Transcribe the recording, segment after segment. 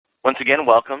Once again,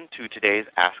 welcome to today's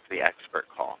Ask the Expert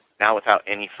call. Now, without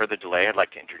any further delay, I'd like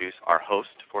to introduce our host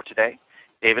for today,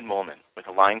 David Molman with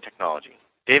Align Technology.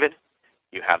 David,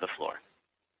 you have the floor.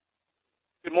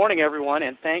 Good morning, everyone,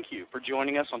 and thank you for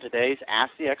joining us on today's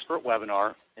Ask the Expert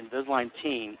webinar, Invisalign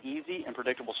Teen, Easy and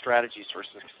Predictable Strategies for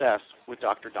Success with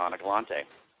Dr. Donna Galante.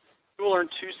 You will earn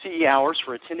 2 CE hours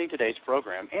for attending today's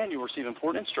program, and you will receive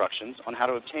important instructions on how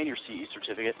to obtain your CE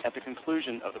certificate at the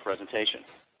conclusion of the presentation.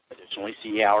 Additionally,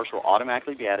 CE hours will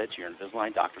automatically be added to your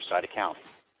Invisalign DoctorSite account.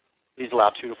 Please allow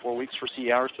 2 to 4 weeks for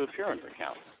CE hours to appear on your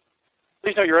account.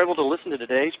 Please note you're able to listen to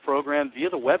today's program via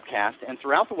the webcast, and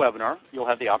throughout the webinar, you'll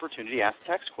have the opportunity to ask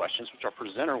text questions, which our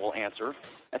presenter will answer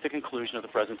at the conclusion of the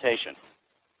presentation.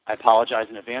 I apologize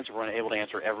in advance if we're unable to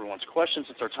answer everyone's questions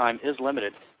since our time is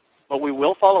limited, but we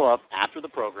will follow up after the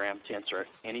program to answer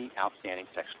any outstanding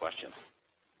text questions.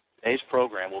 Today's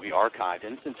program will be archived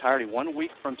in its entirety 1 week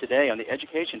from today on the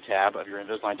Education tab of your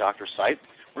Invisalign Doctor site,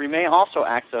 where you may also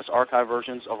access archived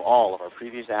versions of all of our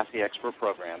previous Ask the Expert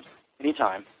programs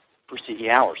anytime for CE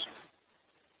hours.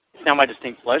 It's now my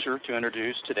distinct pleasure to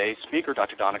introduce today's speaker,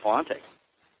 Dr. Donna Galante.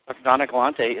 Dr. Donna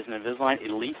Galante is an Invisalign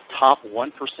Elite Top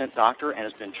 1% doctor and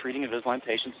has been treating Invisalign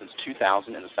patients since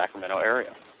 2000 in the Sacramento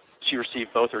area. She received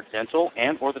both her dental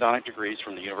and orthodontic degrees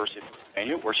from the University of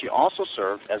Pennsylvania, where she also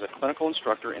served as a clinical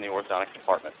instructor in the orthodontic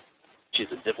department. She is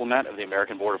a diplomat of the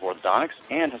American Board of Orthodontics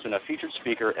and has been a featured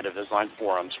speaker at Invisalign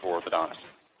forums for orthodontists.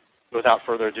 Without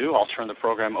further ado, I'll turn the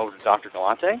program over to Dr.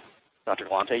 Galante. Dr.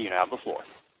 Galante, you now have the floor.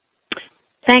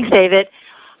 Thanks, David.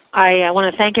 I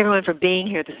want to thank everyone for being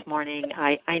here this morning.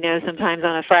 I know sometimes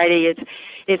on a Friday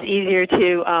it's easier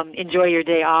to enjoy your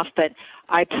day off, but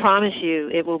I promise you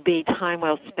it will be time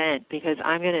well spent because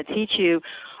I'm going to teach you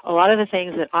a lot of the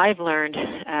things that I've learned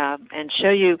and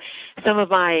show you some of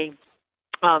my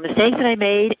mistakes that I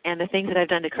made and the things that I've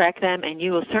done to correct them, and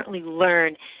you will certainly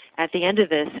learn at the end of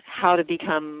this how to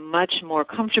become much more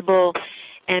comfortable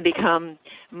and become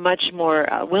much more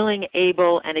willing,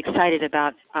 able, and excited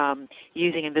about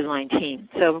using Invisalign Teen.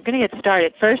 So we're going to get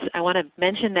started. First, I want to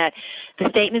mention that the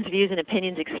statements, views, and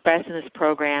opinions expressed in this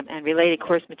program and related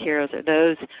course materials are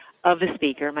those of the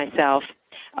speaker, myself.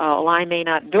 Align may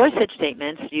not endorse such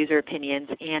statements, views, or opinions,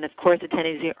 and of course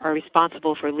attendees are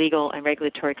responsible for legal and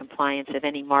regulatory compliance of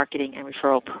any marketing and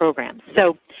referral programs.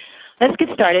 So let's get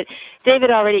started. David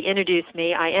already introduced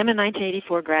me. I am a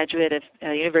 1984 graduate of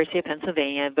the University of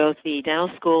Pennsylvania, both the dental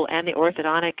school and the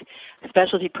orthodontic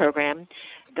specialty program.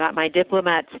 Got my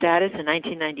diplomat status in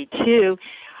 1992.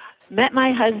 Met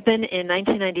my husband in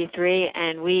 1993,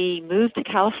 and we moved to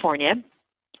California.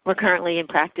 We're currently in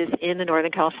practice in the Northern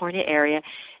California area,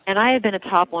 and I have been a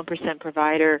top 1%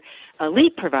 provider,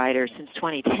 elite provider, since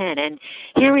 2010. And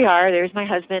here we are. There's my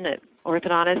husband, an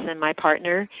orthodontist, and my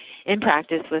partner in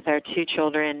practice with our 2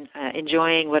 children,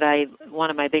 enjoying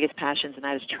one of my biggest passions, and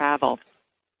that is travel.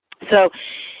 So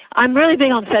I'm really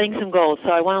big on setting some goals, so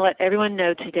I want to let everyone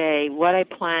know today what I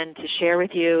plan to share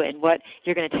with you and what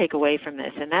you're going to take away from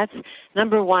this. And that's,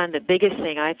 number one, the biggest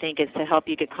thing I think is to help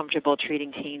you get comfortable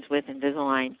treating teens with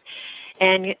Invisalign.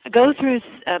 And go through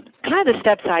kind of the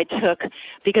steps I took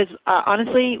because,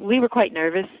 honestly, we were quite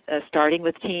nervous starting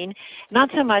with teen, not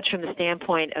so much from the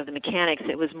standpoint of the mechanics.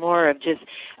 It was more of just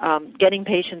getting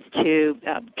patients to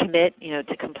commit,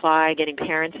 to comply, getting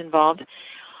parents involved.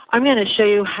 I'm going to show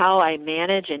you how I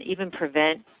manage and even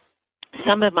prevent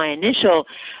some of my initial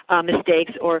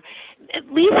mistakes, or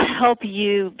at least help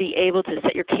you be able to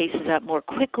set your cases up more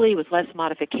quickly with less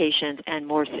modifications and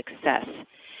more success.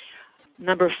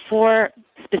 Number 4,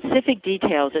 specific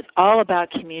details. It's all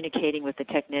about communicating with the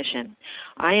technician.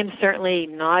 I am certainly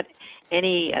not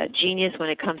any genius when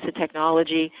it comes to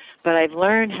technology, but I've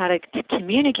learned how to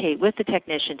communicate with the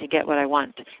technician to get what I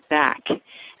want back. And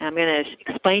I'm going to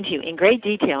explain to you in great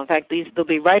detail. In fact, they'll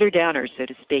be writer-downers, so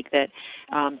to speak, that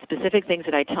specific things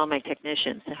that I tell my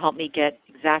technicians to help me get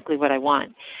exactly what I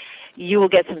want. You will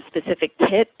get some specific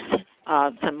tips,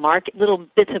 some little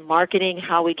bits of marketing,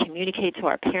 how we communicate to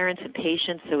our parents and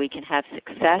patients so we can have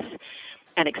success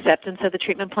and acceptance of the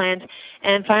treatment plans.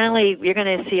 And finally, you're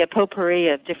going to see a potpourri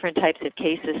of different types of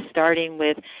cases, starting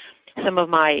with some of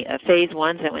my phase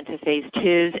 1s that went to phase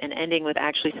 2s and ending with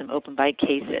actually some open bite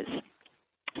cases.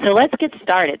 So let's get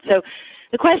started. So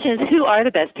the question is, who are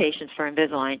the best patients for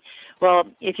Invisalign? Well,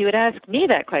 if you would ask me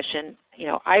that question,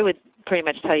 I would pretty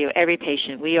much tell you every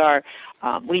patient.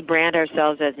 We brand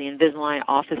ourselves as the Invisalign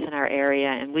office in our area,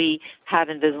 and we have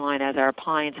Invisalign as our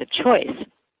appliance of choice.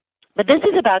 But this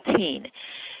is about teen.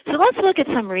 So let's look at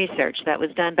some research that was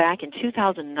done back in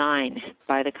 2009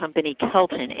 by the company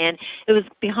Kelton, and it was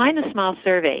Behind the Smile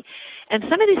survey. And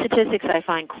some of these statistics I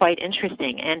find quite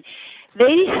interesting. And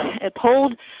they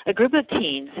polled a group of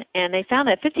teens, and they found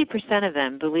that 50% of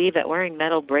them believed that wearing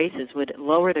metal braces would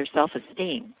lower their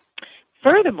self-esteem.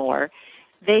 Furthermore,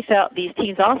 these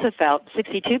teens also felt,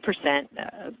 62%,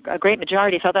 a great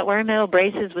majority, felt that wearing metal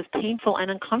braces was painful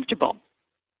and uncomfortable.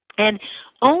 And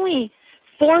only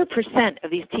 4%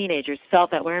 of these teenagers felt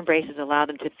that wearing braces allowed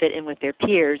them to fit in with their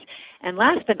peers. And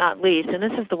last but not least, and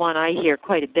this is the one I hear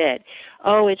quite a bit,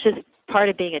 oh, it's just part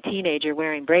of being a teenager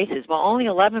wearing braces. Well, only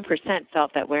 11%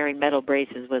 felt that wearing metal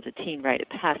braces was a teen rite of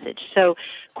passage. So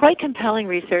quite compelling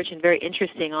research and very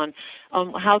interesting on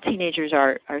how teenagers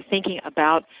are thinking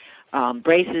about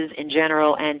braces in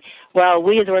general. And while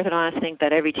we as orthodontists think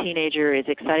that every teenager is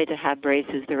excited to have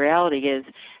braces, the reality is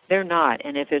they're not.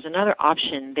 And if there's another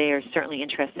option, they are certainly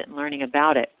interested in learning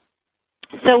about it.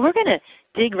 So we're going to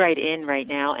dig right in right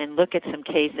now and look at some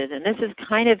cases. And this is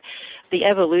kind of the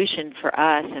evolution for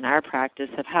us in our practice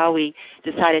of how we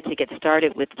decided to get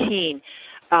started with teen.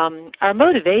 Our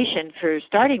motivation for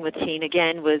starting with teen,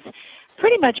 again, was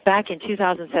pretty much back in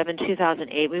 2007,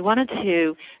 2008. We wanted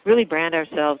to really brand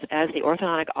ourselves as the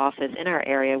orthodontic office in our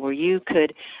area where you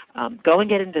could go and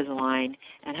get Invisalign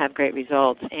and have great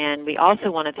results. And we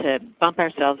also wanted to bump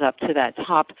ourselves up to that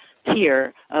top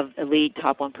tier of elite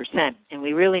top 1%. And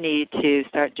we really needed to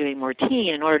start doing more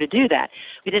teen in order to do that.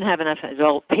 We didn't have enough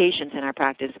adult patients in our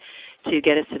practice to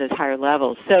get us to those higher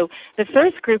levels. So the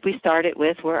first group we started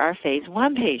with were our Phase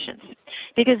 1 patients,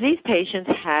 because these patients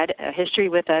had a history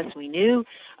with us. We knew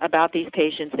about these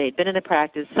patients. They'd been in the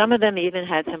practice. Some of them even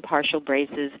had some partial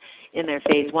braces in their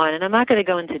Phase 1. And I'm not going to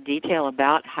go into detail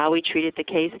about how we treated the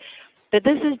case, but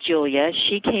this is Julia.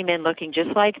 She came in looking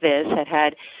just like this,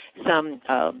 had some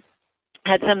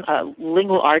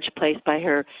lingual arch placed by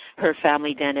her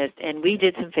family dentist, and we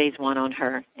did some Phase 1 on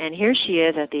her. And here she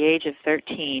is at the age of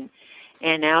 13,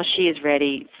 and now she is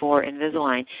ready for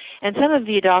Invisalign. And some of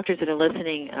you doctors that are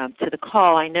listening to the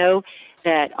call, I know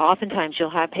that oftentimes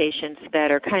you'll have patients that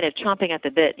are kind of chomping at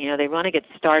the bit. You know, they want to get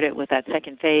started with that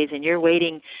second phase, and you're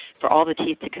waiting for all the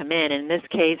teeth to come in. And in this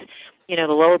case, you know,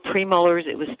 the lower premolars,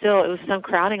 it was some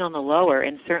crowding on the lower,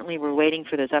 and certainly we're waiting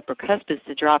for those upper cuspids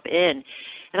to drop in.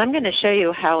 And I'm going to show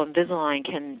you how Invisalign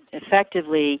can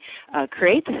effectively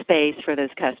create the space for those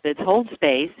cuspids, hold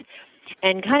space,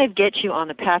 and kind of get you on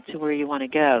the path to where you want to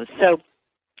go. So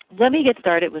let me get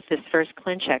started with this first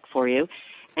ClinCheck for you,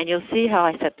 and you'll see how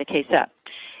I set the case up.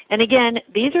 And again,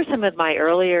 these are some of my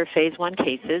earlier Phase 1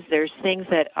 cases. There's things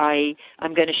that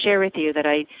I'm going to share with you that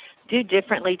I do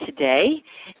differently today.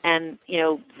 And, you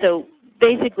know, so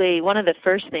basically one of the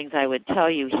first things I would tell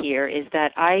you here is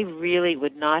that I really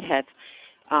would not have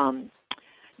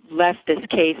left this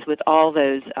case with all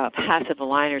those passive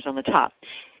aligners on the top.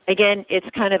 Again, it's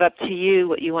kind of up to you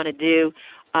what you want to do,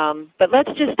 but let's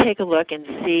just take a look and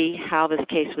see how this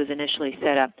case was initially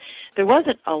set up. There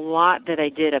wasn't a lot that I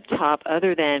did up top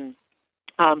other than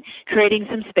creating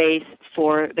some space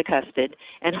for the cuspid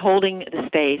and holding the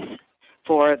space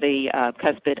for the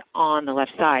cuspid on the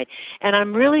left side. And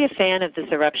I'm really a fan of this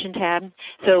eruption tab.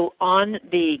 So on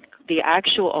the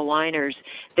actual aligners,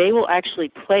 they will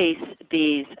actually place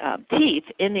these teeth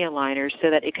in the aligners so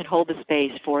that it can hold the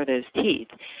space for those teeth.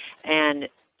 And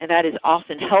that is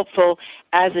often helpful.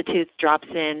 As the tooth drops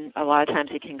in, a lot of times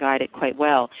it can guide it quite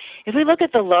well. If we look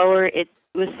at the lower, it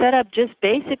was set up just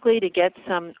basically to get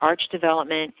some arch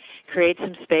development, create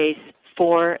some space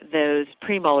for those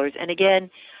premolars. And again,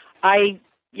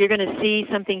 you're going to see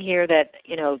something here that,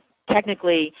 you know,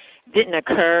 technically didn't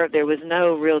occur. There was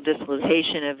no real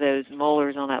dislocation of those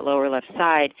molars on that lower left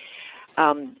side.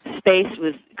 Space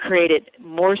was created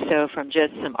more so from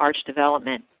just some arch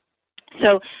development.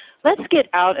 So let's get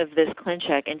out of this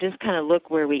ClinCheck and just kind of look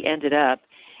where we ended up.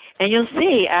 And you'll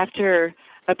see after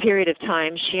a period of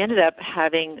time, she ended up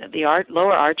having the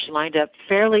lower arch lined up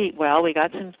fairly well. We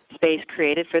got some space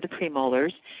created for the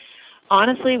premolars.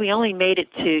 Honestly, we only made it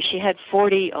to, she had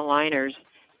 40 aligners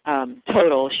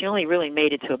total. She only really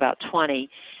made it to about 20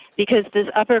 because this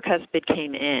upper cuspid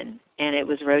came in and it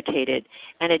was rotated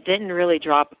and it didn't really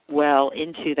drop well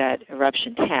into that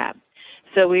eruption tab.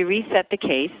 So we reset the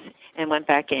case and went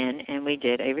back in and we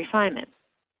did a refinement.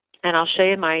 And I'll show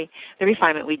you the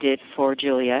refinement we did for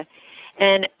Julia.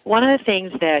 And one of the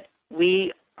things that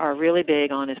we are really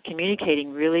big on is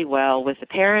communicating really well with the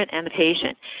parent and the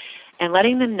patient and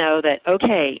letting them know that,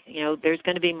 okay, you know, there's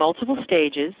going to be multiple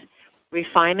stages.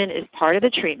 Refinement is part of the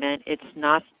treatment.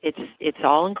 It's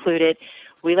all included.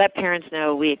 We let parents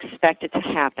know we expect it to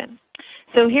happen.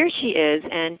 So here she is,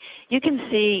 and you can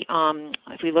see,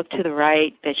 if we look to the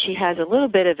right, that she has a little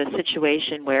bit of a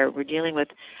situation where we're dealing with,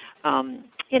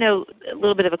 you know, a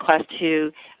little bit of a class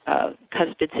 2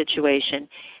 cuspid situation.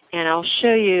 And I'll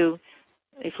show you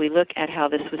if we look at how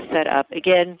this was set up.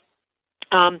 Again,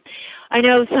 I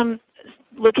know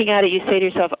looking at it, you say to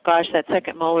yourself, gosh, that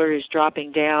second molar is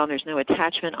dropping down. There's no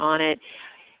attachment on it.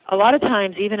 A lot of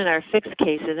times, even in our fixed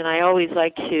cases, and I always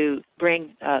like to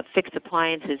bring fixed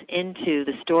appliances into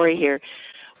the story here,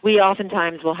 we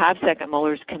oftentimes will have second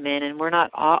molars come in, and we're not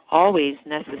always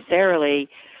necessarily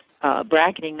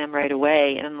bracketing them right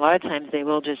away, and a lot of times they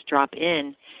will just drop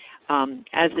in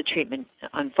as the treatment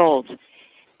unfolds.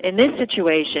 In this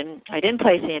situation, I didn't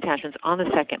place any attachments on the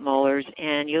second molars,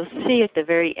 and you'll see at the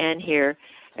very end here,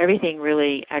 everything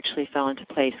really actually fell into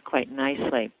place quite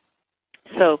nicely.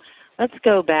 So let's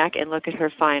go back and look at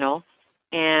her final,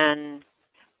 and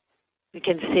we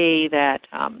can see that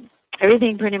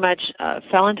everything pretty much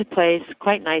fell into place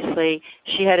quite nicely.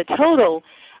 She had a total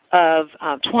of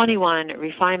 21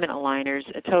 refinement aligners,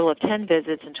 a total of 10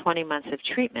 visits and 20 months of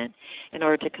treatment in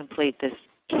order to complete this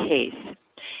case.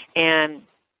 And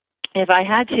if I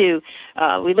had to,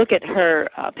 we look at her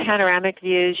panoramic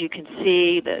views, you can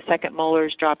see the second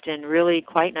molars dropped in really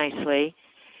quite nicely.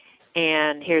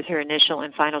 And here's her initial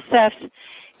and final steps. You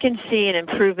can see an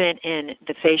improvement in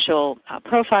the facial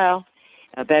profile,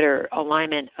 a better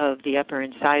alignment of the upper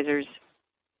incisors.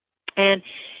 And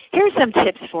here's some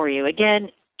tips for you. Again,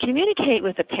 communicate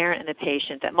with the parent and the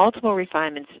patient that multiple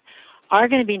refinements are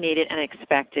going to be needed and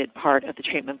expected part of the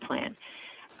treatment plan.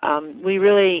 We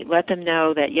really let them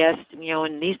know that, yes,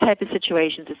 in these type of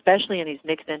situations, especially in these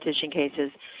mixed dentition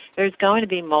cases, there's going to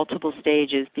be multiple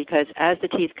stages because as the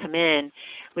teeth come in,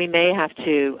 we may have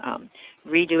to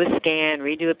redo a scan,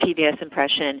 redo a PVS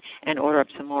impression, and order up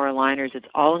some more aligners. It's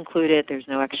all included. There's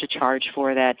no extra charge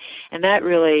for that. And that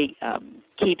really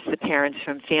keeps the parents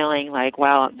from feeling like,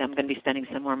 wow, I'm going to be spending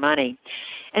some more money.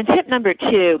 And tip number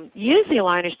 2, use the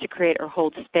aligners to create or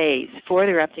hold space for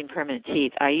the erupting permanent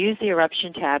teeth. I use the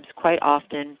eruption tabs quite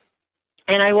often,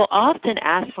 and I will often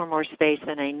ask for more space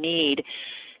than I need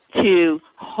to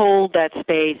hold that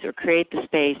space or create the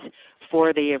space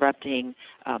for the erupting.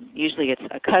 Usually it's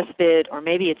a cuspid or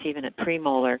maybe it's even a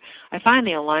premolar. I find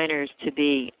the aligners to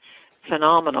be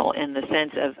phenomenal in the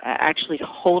sense of actually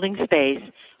holding space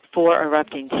for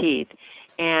erupting teeth.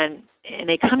 And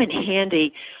they come in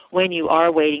handy when you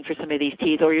are waiting for some of these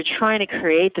teeth or you're trying to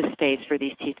create the space for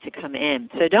these teeth to come in.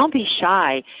 So don't be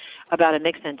shy about a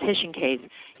mixed dentition case.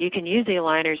 You can use the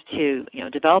aligners to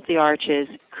develop the arches,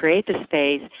 create the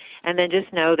space, and then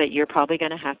just know that you're probably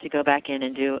going to have to go back in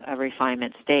and do a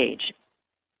refinement stage.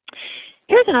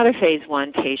 Here's another phase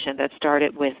 1 patient that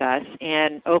started with us,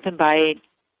 and open bite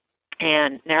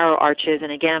and narrow arches.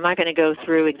 And again, I'm not going to go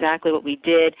through exactly what we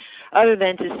did other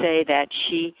than to say that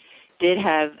she did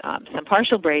have some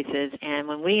partial braces, and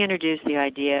when we introduced the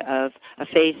idea of a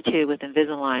phase 2 with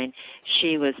Invisalign,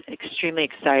 she was extremely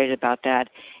excited about that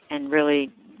and really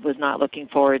was not looking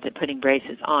forward to putting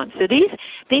braces on. So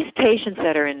these patients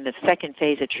that are in the second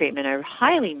phase of treatment are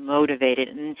highly motivated.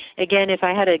 And again, if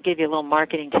I had to give you a little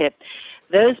marketing tip,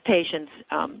 those patients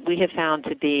we have found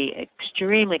to be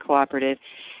extremely cooperative.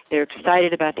 They're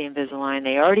excited about the Invisalign.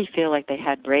 They already feel like they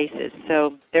had braces.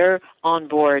 So they're on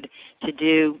board to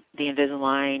do the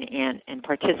Invisalign and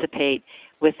participate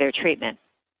with their treatment.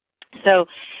 So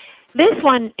this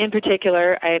one in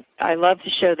particular, I love to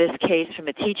show this case from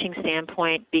a teaching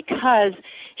standpoint because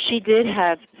she did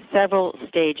have several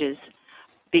stages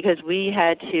because we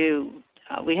had,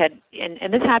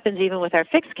 and this happens even with our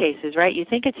fixed cases, right? You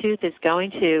think a tooth is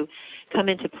going to come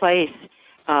into place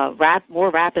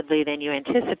more rapidly than you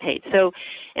anticipate. So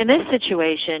in this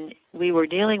situation, we were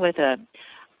dealing with a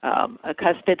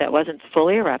cuspid that wasn't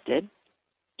fully erupted,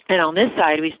 and on this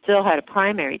side, we still had a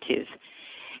primary tooth.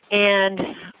 And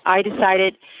I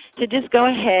decided to just go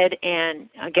ahead and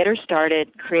get her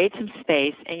started, create some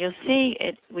space, and you'll see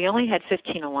we only had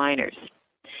 15 aligners.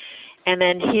 And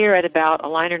then here at about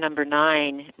aligner number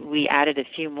 9, we added a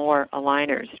few more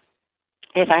aligners.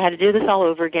 If I had to do this all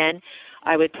over again,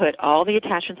 I would put all the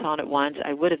attachments on at once.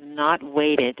 I would have not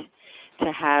waited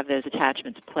to have those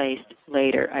attachments placed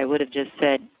later. I would have just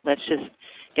said, let's just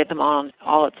get them on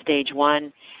all at stage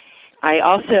 1. I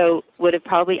also would have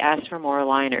probably asked for more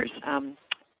aligners.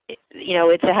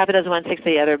 It's a half a dozen, 1 6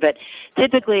 the other, but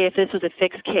typically if this was a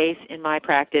fixed case in my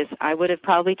practice, I would have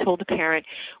probably told the parent,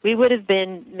 we would have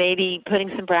been maybe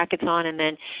putting some brackets on, and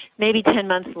then maybe 10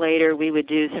 months later we would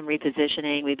do some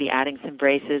repositioning, we'd be adding some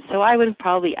braces. So I would have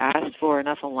probably asked for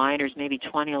enough aligners, maybe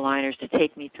 20 aligners to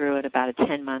take me through at about a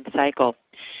 10-month cycle.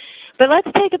 But let's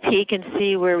take a peek and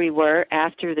see where we were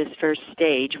after this first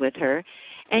stage with her.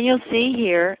 And you'll see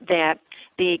here that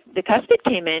the cuspid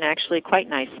came in actually quite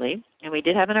nicely, and we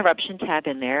did have an eruption tab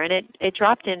in there, and it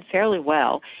dropped in fairly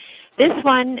well. This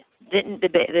one didn't.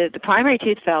 The primary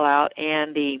tooth fell out,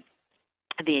 and the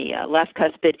left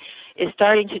cuspid is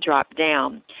starting to drop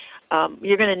down.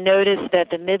 You're going to notice that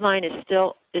the midline is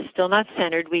still not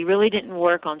centered. We really didn't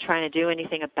work on trying to do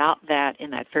anything about that in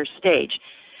that first stage.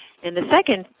 In the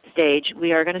second stage,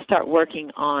 we are going to start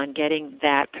working on getting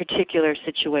that particular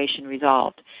situation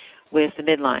resolved with the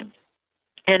midline.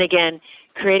 And again,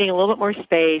 creating a little bit more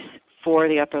space for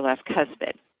the upper left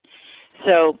cuspid.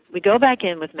 So we go back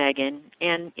in with Megan,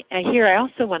 and here I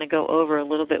also want to go over a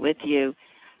little bit with you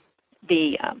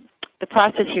the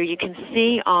process here. You can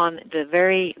see on the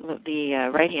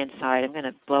right-hand side, I'm going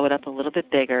to blow it up a little bit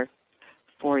bigger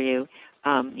for you.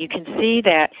 You can see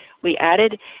that we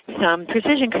added some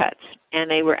precision cuts, and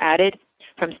they were added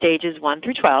from stages 1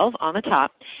 through 12 on the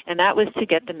top, and that was to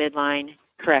get the midline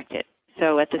corrected.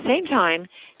 So at the same time,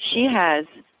 she has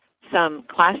a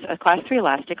class 3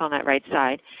 elastic on that right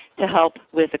side to help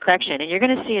with the correction, and you're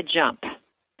going to see a jump.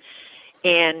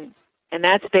 And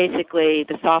that's basically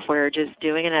the software just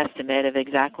doing an estimate of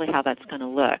exactly how that's going to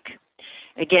look.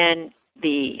 Again,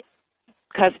 the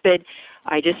cuspid,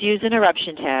 I just used an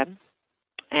eruption tab,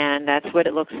 and that's what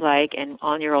it looks like. And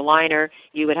on your aligner,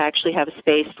 you would actually have a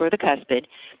space for the cuspid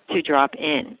to drop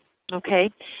in.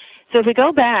 Okay? So if we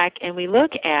go back and we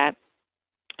look at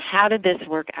how did this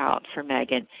work out for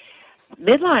Megan,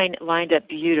 midline lined up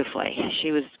beautifully.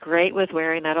 She was great with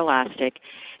wearing that elastic.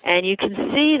 And you can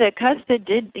see the cuspid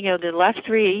did, the left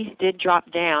 3 did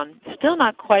drop down, still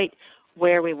not quite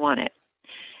where we want it.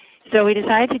 So we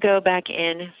decided to go back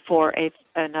in for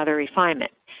another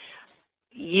refinement.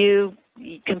 You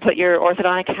can put your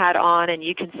orthodontic hat on and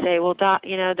you can say, well,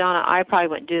 Donna, I probably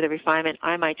wouldn't do the refinement.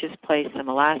 I might just place some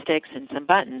elastics and some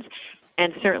buttons.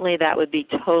 And certainly that would be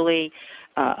totally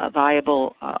a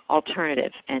viable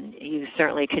alternative, and you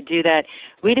certainly could do that.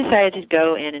 We decided to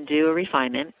go in and do a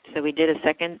refinement, so we did a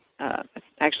second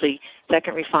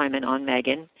refinement on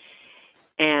Megan,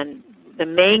 and the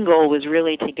main goal was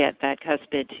really to get that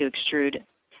cuspid to extrude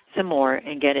some more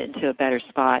and get it into a better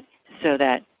spot so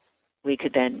that we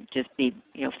could then just be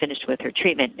finished with her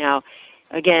treatment. Now,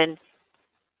 again,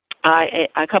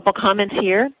 a couple comments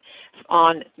here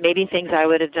on maybe things I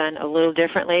would have done a little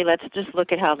differently. Let's just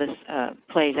look at how this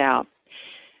plays out.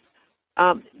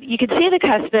 You can see the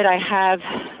cuspid. I have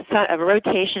a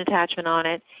rotation attachment on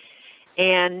it,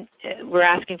 and we're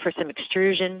asking for some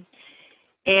extrusion.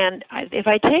 And if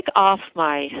I take off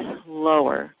my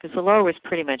lower, because the lower was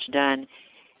pretty much done,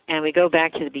 and we go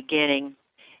back to the beginning,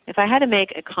 if I had to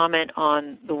make a comment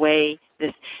on the way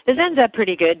this ends up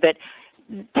pretty good, but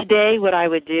today what I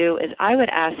would do is I would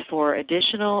ask for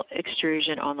additional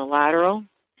extrusion on the lateral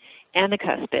and the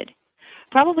cuspid.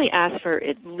 Probably ask for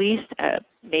at least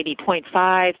maybe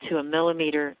 0.5 to a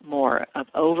millimeter more of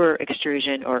over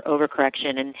extrusion or over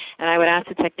correction, and I would ask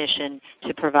the technician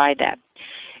to provide that.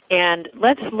 And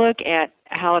let's look at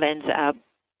how it ends up,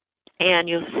 and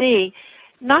you'll see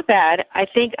not bad. I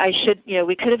think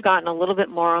we could have gotten a little bit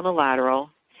more on the lateral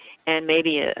and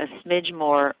maybe a smidge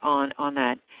more on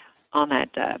that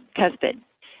cuspid.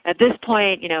 At this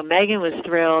point, Megan was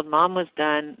thrilled. Mom was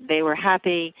done. They were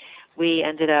happy. We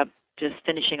ended up just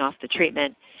finishing off the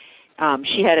treatment.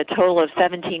 She had a total of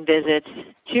 17 visits,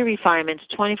 2 refinements,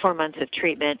 24 months of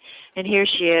treatment, and here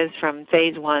she is from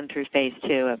phase 1 through phase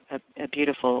 2, a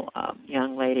beautiful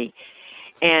young lady.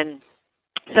 And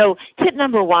so tip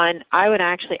number 1, I would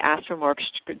actually ask for more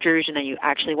extrusion than you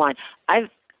actually want.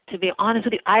 To be honest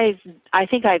with you, I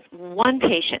think I've one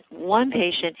patient,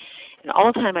 and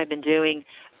all the time I've been doing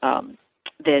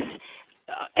this,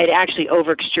 it actually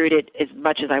over-extruded as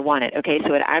much as I wanted. Okay,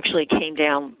 so it actually came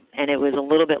down, and it was a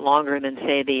little bit longer than,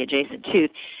 say, the adjacent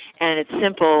tooth. And it's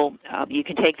simple. You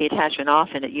can take the attachment off,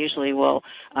 and it usually will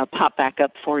pop back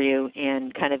up for you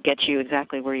and kind of get you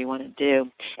exactly where you want to do.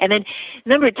 And then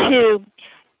number 2,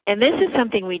 and this is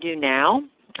something we do now.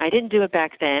 I didn't do it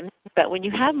back then, but when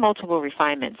you have multiple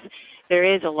refinements, there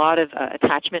is a lot of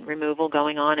attachment removal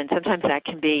going on, and sometimes that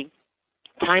can be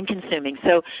time-consuming.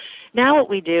 So now what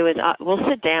we do is we'll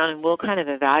sit down and we'll kind of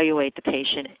evaluate the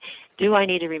patient. Do I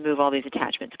need to remove all these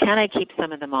attachments? Can I keep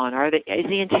some of them on? Is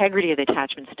the integrity of the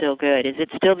attachment still good? Is it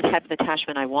still the type of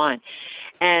attachment I want?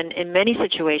 And in many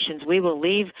situations, we will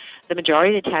leave the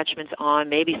majority of the attachments on,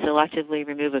 maybe selectively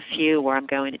remove a few where I'm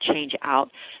going to change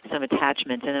out some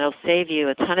attachments. And it'll save you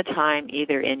a ton of time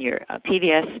either in your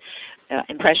PVS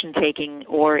impression taking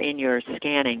or in your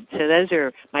scanning. So those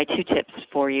are my 2 tips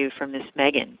for you from Miss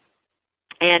Megan.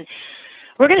 And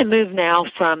we're going to move now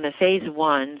from the phase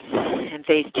 1s and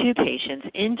phase 2 patients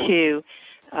into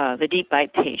the deep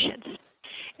bite patients.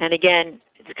 And again,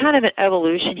 it's kind of an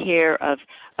evolution here of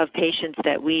patients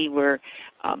that we were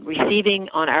receiving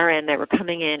on our end that were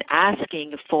coming in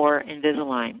asking for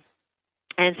Invisalign.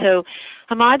 And so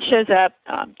Hamad shows up,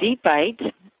 deep bite,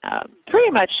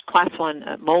 pretty much class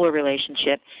 1 molar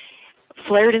relationship,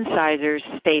 flared incisors,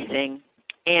 spacing,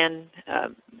 and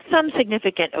some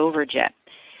significant overjet.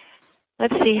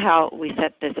 Let's see how we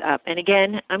set this up. And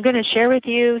again, I'm going to share with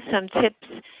you some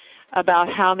tips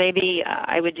about how maybe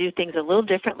I would do things a little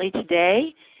differently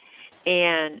today,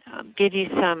 and give you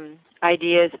some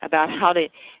ideas about how to,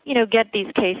 get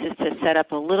these cases to set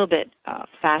up a little bit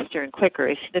faster and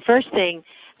quicker. The first thing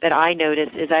that I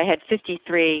noticed is I had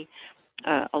 53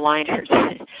 aligners.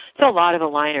 It's a lot of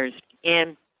aligners,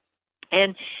 and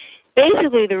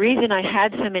basically the reason I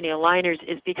had so many aligners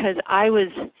is because I was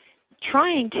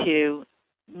trying to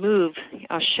move.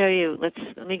 I'll show you.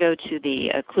 Let me go to the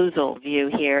occlusal view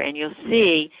here, and you'll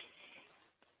see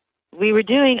we were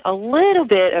doing a little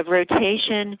bit of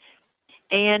rotation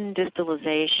and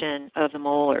distalization of the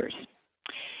molars.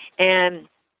 And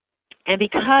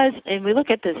because, and we look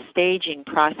at the staging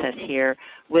process here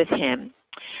with him,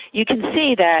 you can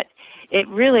see that it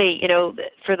really,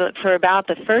 for about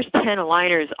the first 10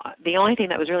 aligners, the only thing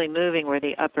that was really moving were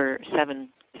the upper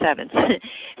 7/7.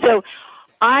 So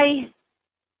I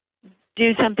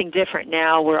do something different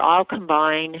now where I'll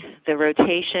combine the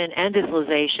rotation and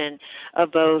distalization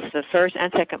of both the first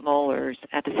and second molars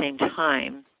at the same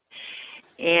time.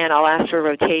 And I'll ask for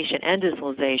rotation and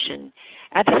distalization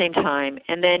at the same time.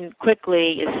 And then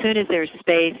quickly, as soon as there's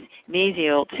space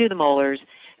mesial to the molars,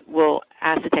 we'll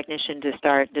ask the technician to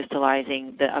start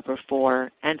distalizing the upper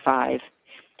 4 and 5,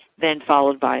 then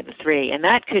followed by the 3. And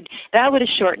that would have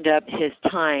shortened up his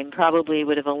time, probably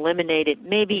would have eliminated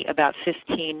maybe about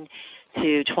 15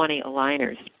 to 20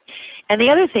 aligners. And the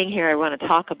other thing here I want to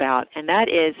talk about, and that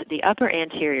is the upper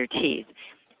anterior teeth.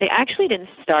 They actually didn't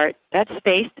start, that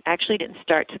space actually didn't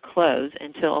start to close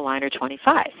until aligner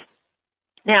 25.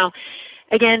 Now,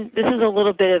 again, this is a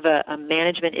little bit of a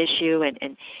management issue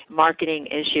and marketing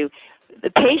issue. The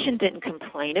patient didn't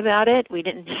complain about it. He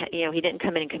didn't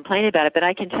come in and complain about it. But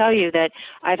I can tell you that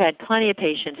I've had plenty of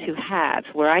patients who have,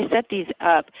 where I set these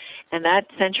up, and that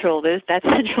central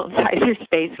incisor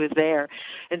space was there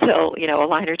until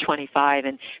aligner 25.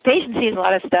 And patient sees a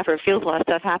lot of stuff or feels a lot of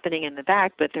stuff happening in the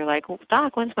back, but they're like, well,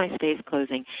 doc, when's my space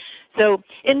closing? So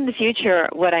in the future,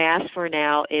 what I ask for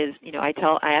now is, I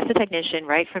ask the technician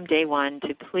right from day one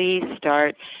to please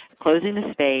start closing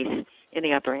the space in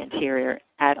the upper anterior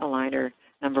at aligner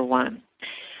number 1.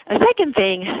 A second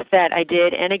thing that I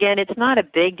did, and again, it's not a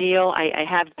big deal. I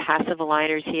have passive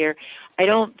aligners here. I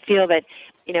don't feel that,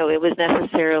 it was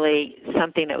necessarily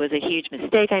something that was a huge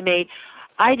mistake I made.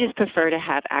 I just prefer to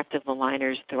have active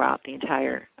aligners throughout the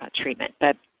entire treatment.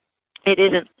 But it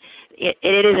isn't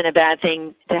a bad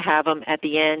thing to have them at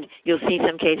the end. You'll see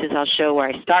some cases I'll show where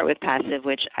I start with passive,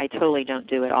 which I totally don't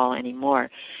do at all anymore.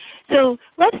 So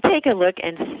let's take a look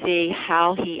and see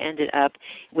how he ended up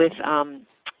with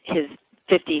his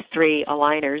 53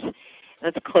 aligners.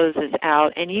 Let's close this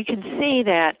out. And you can see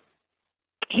that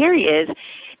here he is.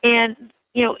 And,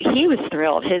 he was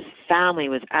thrilled. His family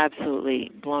was absolutely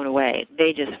blown away.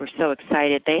 They just were so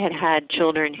excited. They had had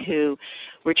children who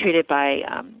were treated by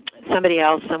somebody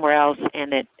else somewhere else,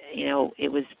 and that, it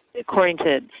was, according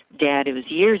to Dad, it was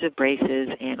years of braces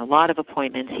and a lot of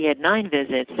appointments. He had 9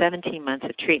 visits, 17 months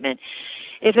of treatment.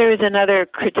 If there was another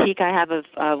critique I have of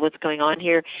what's going on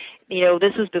here,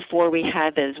 this was before we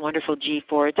had those wonderful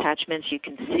G4 attachments. You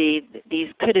can see these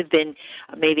could have been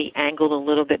maybe angled a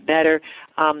little bit better.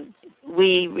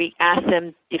 We asked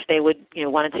them if they would,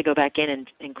 wanted to go back in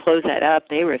and close that up.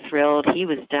 They were thrilled. He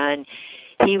was done.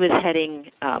 He was heading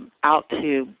out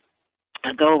to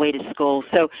go away to school.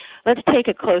 So let's take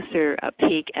a closer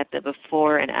peek at the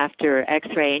before and after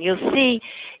x-ray. And you'll see,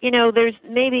 there's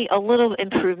maybe a little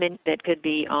improvement that could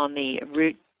be on the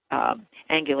root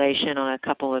angulation on a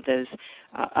couple of those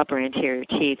upper anterior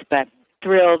teeth, but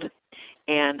thrilled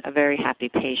and a very happy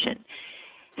patient.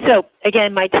 So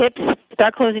again, my tips,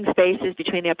 start closing spaces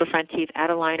between the upper front teeth at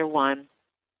aligner 1.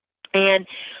 And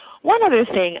one other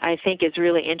thing I think is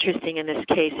really interesting in this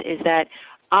case is that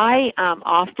I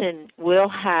often will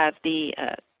have the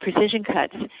precision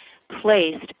cuts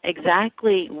placed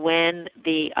exactly when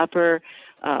the upper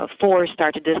 4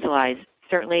 start to distalize.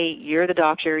 Certainly, you're the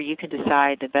doctor. You can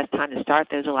decide the best time to start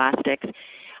those elastics.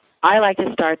 I like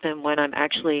to start them when I'm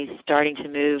actually starting to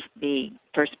move the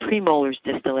first premolars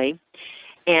distally.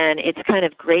 And it's kind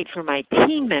of great for my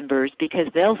team members because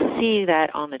they'll see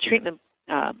that on the treatment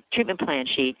plan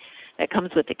sheet that comes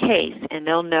with the case, and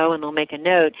they'll know and they'll make a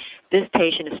note, this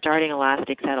patient is starting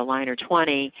elastics at aligner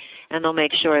 20, and they'll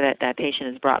make sure that that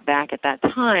patient is brought back at that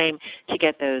time to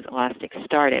get those elastics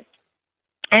started.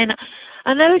 And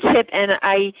another tip, and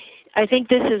I think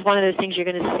this is one of those things you're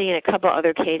going to see in a couple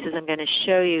other cases. I'm going to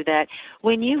show you that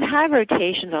when you have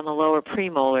rotations on the lower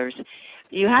premolars,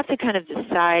 you have to kind of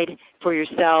decide for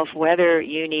yourself whether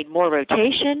you need more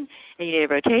rotation and you need a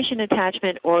rotation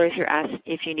attachment, or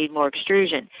if you need more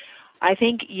extrusion. I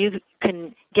think you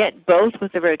can get both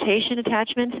with the rotation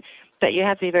attachments, but you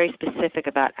have to be very specific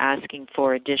about asking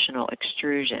for additional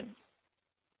extrusion.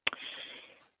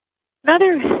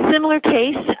 Another similar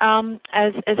case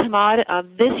as Hamad,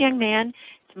 this young man,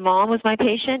 his mom was my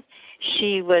patient.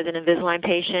 She was an Invisalign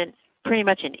patient, pretty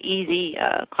much an easy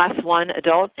class 1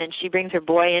 adult, and she brings her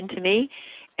boy in to me.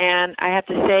 And I have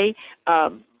to say,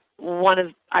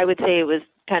 I would say it was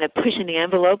kind of pushing the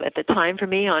envelope at the time for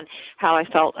me on how I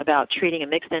felt about treating a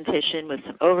mixed dentition with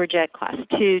some overjet, class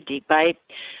 2, deep bite.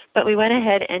 But we went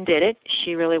ahead and did it.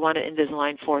 She really wanted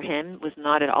Invisalign for him, was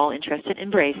not at all interested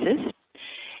in braces.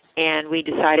 And we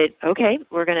decided, okay,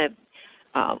 we're going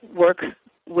to work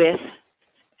with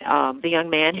the young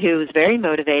man who was very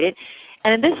motivated.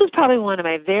 And this was probably one of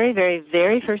my very, very,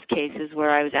 very first cases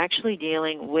where I was actually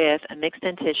dealing with a mixed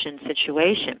dentition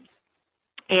situation.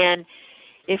 And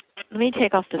let me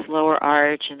take off this lower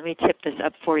arch and let me tip this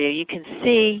up for you. You can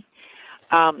see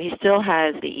he still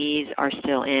has the E's are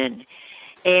still in.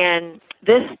 And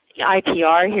this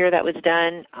IPR here that was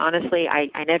done, honestly,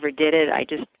 I never did it. I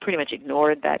just pretty much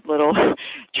ignored that little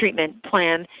treatment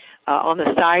plan on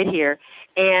the side here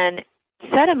and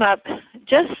set him up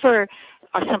just for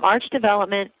some arch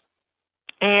development.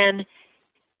 And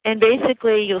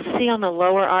basically, you'll see on the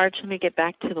lower arch, let me get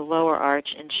back to the lower arch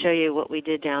and show you what we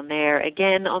did down there.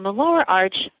 Again, on the lower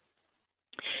arch,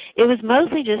 it was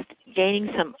mostly just gaining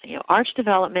some arch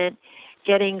development,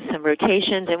 getting some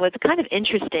rotations. And what's kind of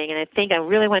interesting, and I think I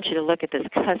really want you to look at this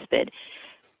cuspid,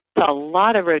 there's a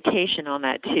lot of rotation on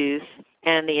that tooth,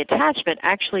 and the attachment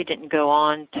actually didn't go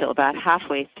on till about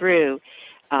halfway through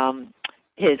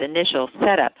his initial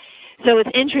setup. So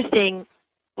it's interesting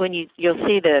when you'll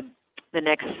see the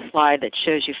next slide that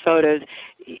shows you photos.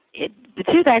 The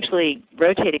tooth actually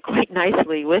rotated quite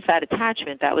nicely with that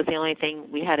attachment. That was the only thing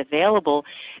we had available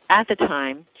at the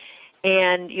time.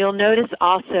 And you'll notice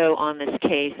also on this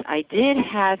case, I did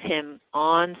have him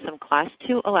on some class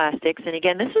 2 elastics. And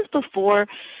again, this was before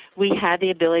we had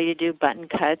the ability to do button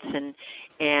cuts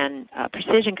and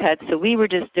precision cuts. So we were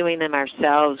just doing them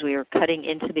ourselves. We were cutting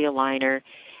into the aligner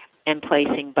and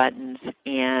placing buttons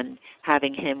and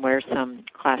having him wear some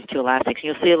class 2 elastics.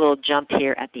 You'll see a little jump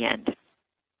here at the end.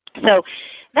 So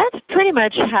that's pretty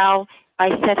much how I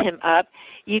set him up.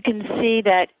 You can see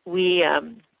that we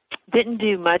didn't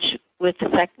do much with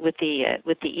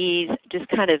the E's, just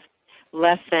kind of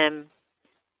left them.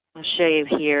 I'll show you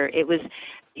here. It was,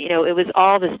 it was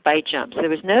all this bite jumps. There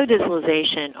was no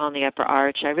discalization on the upper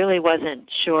arch. I really wasn't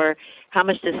sure how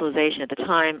much discalization at the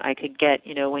time I could get,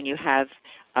 when you have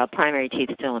primary teeth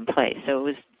still in place. So it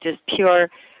was just pure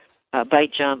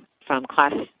bite jump from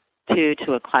class 2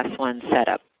 to a class 1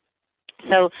 setup.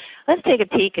 So let's take a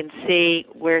peek and see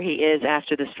where he is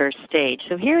after this first stage.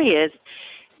 So here he is.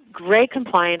 Great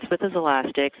compliance with his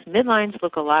elastics. Midlines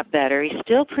look a lot better. He's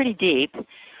still pretty deep.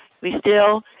 We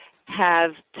still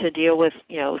have to deal with,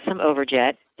 some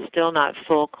overjet, still not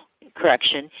full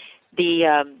correction.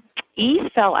 The E's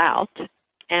fell out,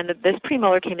 and this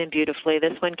premolar came in beautifully.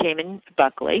 This one came in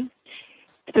buckly.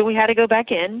 So we had to go back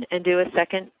in and do a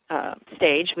second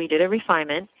stage. We did a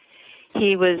refinement.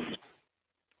 He was,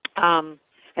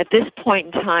 at this point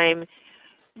in time,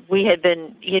 he had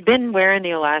been wearing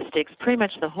the elastics pretty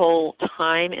much the whole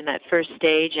time in that first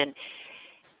stage,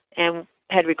 and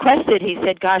had requested. He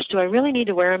said, "Gosh, do I really need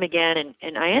to wear them again?"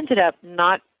 And I ended up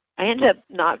not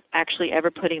actually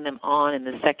ever putting them on in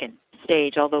the second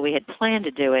stage, although we had planned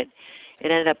to do it.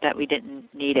 It ended up that we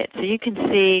didn't need it. So you can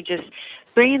see just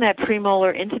bringing that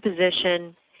premolar into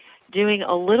position, doing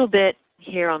a little bit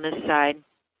here on this side.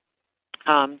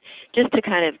 Just to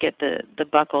kind of get the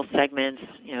buccal segments,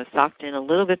 socked in a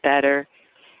little bit better.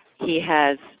 He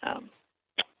has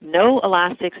no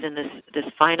elastics in this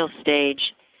final stage,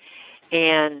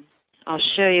 and I'll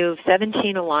show you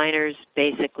 17 aligners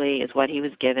basically is what he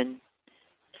was given.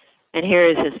 And here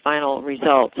is his final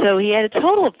result. So he had a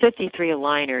total of 53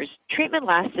 aligners. Treatment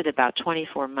lasted about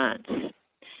 24 months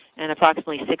and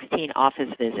approximately 16 office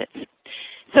visits.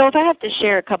 So if I have to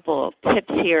share a couple of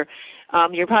tips here,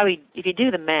 you're probably, if you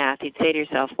do the math, you'd say to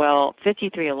yourself, well,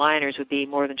 53 aligners would be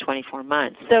more than 24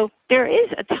 months. So there is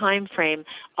a time frame,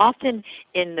 often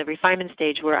in the refinement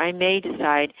stage, where I may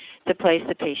decide to place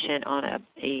the patient on a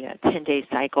 10-day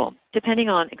cycle, depending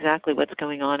on exactly what's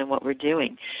going on and what we're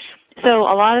doing. So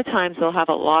a lot of times they'll have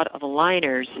a lot of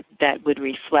aligners that would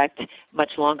reflect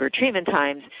much longer treatment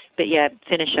times, but yet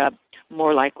finish up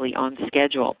more likely on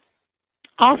schedule.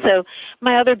 Also,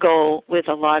 my other goal with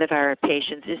a lot of our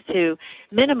patients is to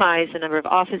minimize the number of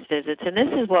office visits, and this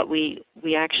is what we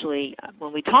actually,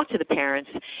 when we talk to the parents,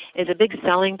 is a big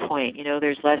selling point. You know,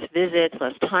 there's less visits,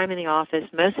 less time in the office.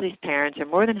 Most of these parents are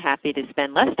more than happy to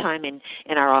spend less time in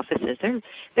our offices.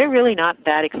 They're really not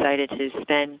that excited to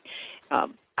spend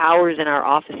hours in our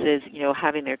offices, you know,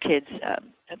 having their kids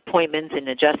appointments and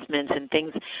adjustments and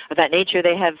things of that nature.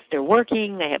 They're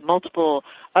working, they have multiple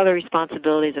other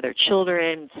responsibilities of their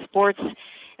children, sports,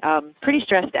 pretty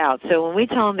stressed out. So when we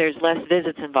tell them there's less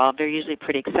visits involved, they're usually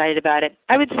pretty excited about it.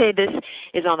 I would say this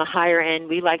is on the higher end.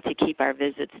 We like to keep our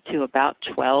visits to about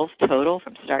 12 total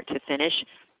from start to finish,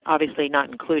 obviously not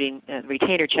including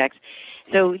retainer checks.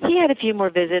 So he had a few more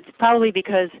visits, probably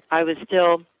because I was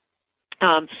still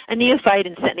a neophyte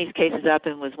in setting these cases up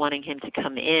and was wanting him to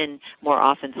come in more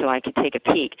often so I could take a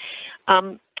peek.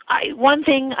 One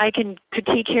thing I can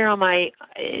critique here on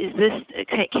is this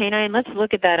canine. Let's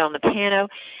look at that on the pano.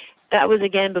 That was,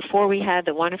 again, before we had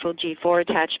the wonderful G4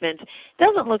 attachment.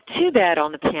 Doesn't look too bad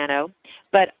on the pano,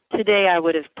 but today I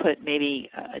would have put maybe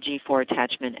a G4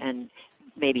 attachment and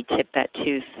maybe tipped that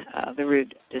tooth, the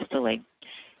root distally.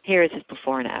 Here is his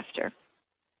before and after.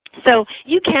 So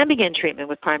you can begin treatment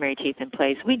with primary teeth in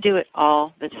place. We do it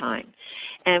all the time.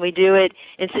 And we do it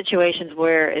in situations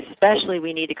where especially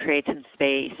we need to create some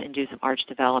space and do some arch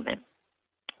development.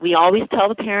 We always tell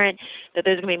the parent that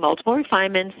there's going to be multiple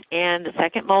refinements and the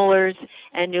second molars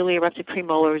and newly erupted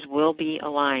premolars will be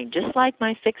aligned. Just like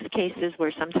my fixed cases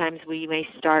where sometimes we may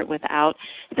start without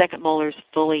second molars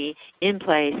fully in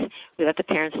place, we let the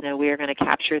parents know we are going to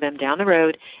capture them down the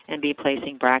road and be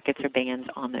placing brackets or bands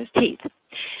on those teeth.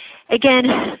 Again,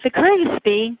 the Curvus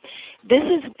B, this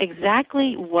is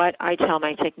exactly what I tell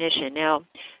my technician. Now,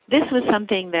 this was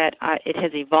something that it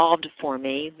has evolved for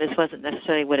me. This wasn't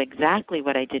necessarily exactly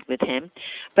what I did with him,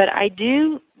 but I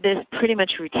do this pretty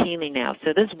much routinely now.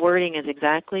 So this wording is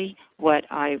exactly what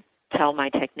I tell my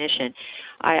technician.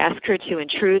 I ask her to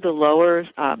intrude the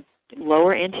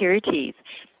lower anterior teeth,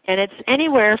 and it's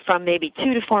anywhere from maybe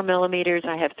 2 to 4 millimeters.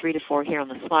 I have 3 to 4 here on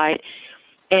the slide.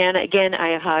 And again,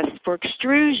 I have for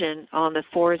extrusion on the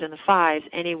 4s and the 5s,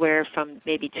 anywhere from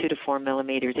maybe 2 to 4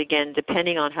 millimeters, again,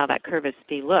 depending on how that Curvus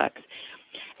B looks.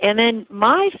 And then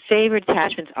my favorite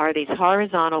attachments are these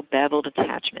horizontal beveled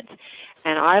attachments.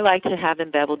 And I like to have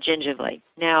them beveled gingivally.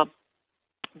 Now,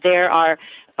 there are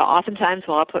oftentimes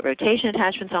I'll put rotation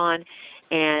attachments on,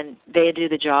 and they do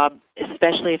the job,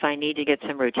 especially if I need to get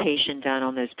some rotation done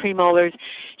on those premolars.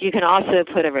 You can also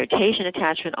put a rotation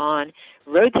attachment on,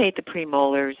 rotate the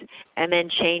premolars, and then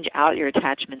change out your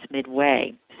attachments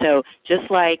midway. So just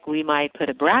like we might put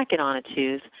a bracket on a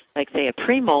tooth, like say a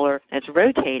premolar that's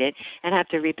rotated, and have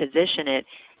to reposition it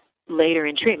later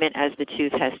in treatment as the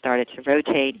tooth has started to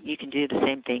rotate, you can do the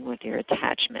same thing with your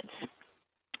attachments.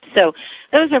 So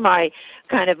those are my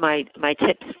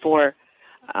tips for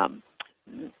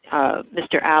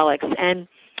Mr. Alex. And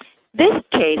this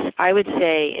case, I would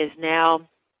say, is now,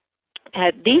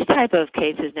 these type of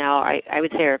cases now, I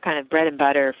would say, are kind of bread and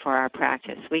butter for our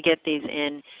practice. We get these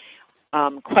in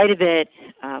quite a bit.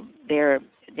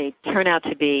 They turn out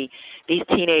to be, these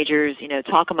teenagers,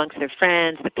 talk amongst their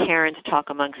friends, the parents talk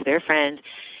amongst their friends,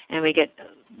 and we get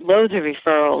loads of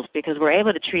referrals because we're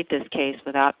able to treat this case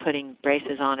without putting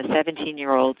braces on a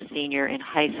 17-year-old senior in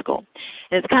high school.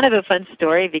 And it's kind of a fun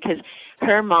story because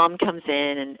her mom comes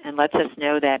in and lets us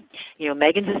know that,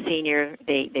 Megan's a senior.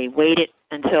 They waited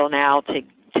until now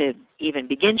to even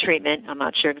begin treatment. I'm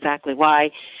not sure exactly why,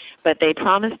 but they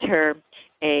promised her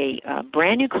a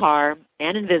brand new car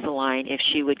and Invisalign if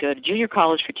she would go to junior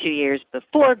college for 2 years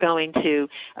before going to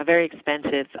a very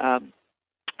expensive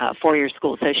 4-year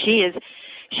school. So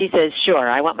she says, sure,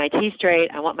 I want my teeth straight,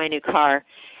 I want my new car,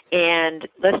 and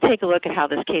let's take a look at how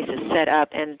this case is set up.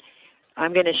 And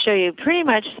I'm going to show you pretty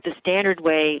much the standard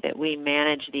way that we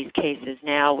manage these cases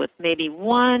now, with maybe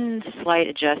one slight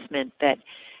adjustment that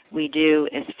we do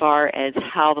as far as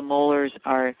how the molars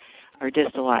are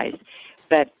distalized.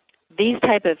 But these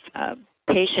type of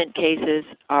patient cases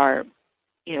are,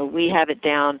 we have it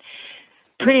down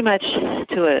pretty much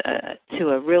to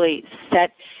a really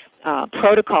set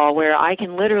protocol where I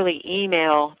can literally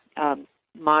email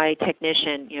my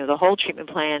technician, the whole treatment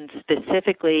plan,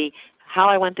 specifically how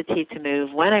I want the teeth to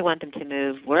move, when I want them to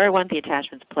move, where I want the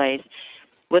attachments placed,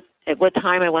 at what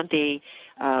time I want the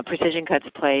precision cuts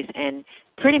placed, and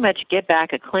pretty much get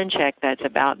back a ClinCheck that's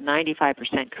about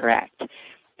 95% correct.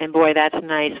 And boy, that's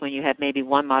nice when you have maybe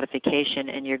one modification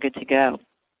and you're good to go.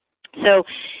 So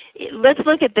let's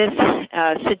look at this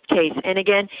case. And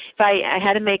again, if I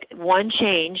had to make one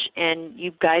change, and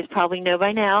you guys probably know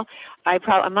by now,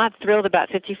 I'm not thrilled about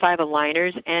 55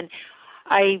 aligners, and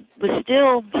I was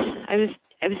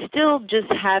still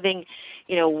just having,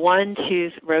 one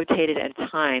tooth rotated at a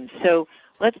time. So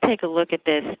let's take a look at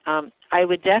this. I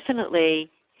would definitely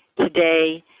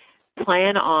today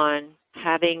plan on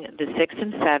having the 6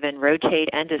 and 7 rotate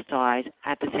and distalize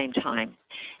at the same time.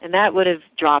 And that would have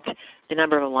dropped the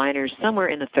number of aligners somewhere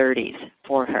in the 30s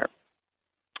for her.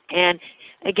 And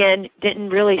again, didn't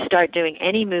really start doing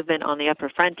any movement on the upper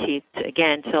front teeth,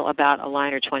 again, till about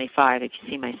aligner 25, if you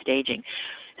see my staging.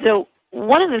 So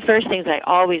one of the first things I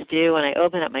always do when I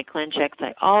open up my ClinChecks,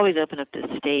 I always open up the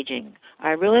staging. I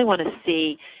really want to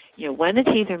see, when the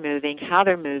teeth are moving, how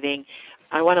they're moving.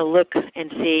 I want to look and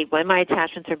see when my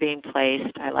attachments are being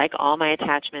placed. I like all my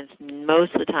attachments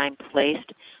most of the time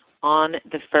placed on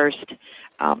the first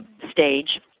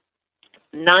stage.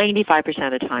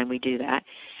 95% of the time we do that.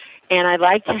 And I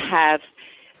like to have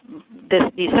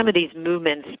some of these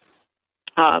movements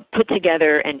put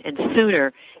together and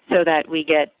sooner so that we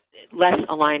get less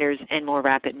aligners and more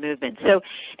rapid movement. So,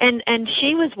 and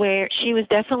she was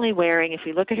definitely wearing, if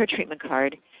we look at her treatment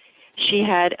card, she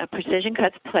had a precision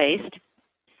cuts placed,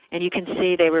 and you can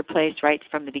see they were placed right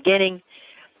from the beginning.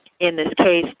 In this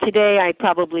case, today I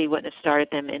probably wouldn't have started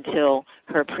them until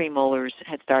her premolars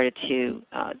had started to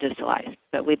distalize.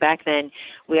 But back then,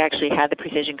 we actually had the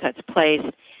precision cuts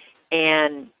placed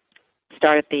and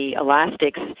started the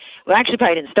elastics. Well, actually,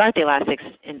 probably didn't start the elastics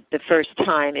in the first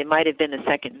time. It might have been the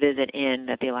second visit in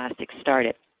that the elastics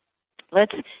started.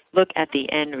 Let's look at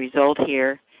the end result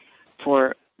here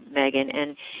for Megan.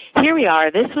 And here we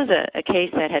are. This was a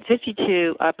case that had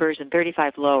 52 uppers and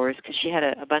 35 lowers because she had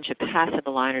a bunch of passive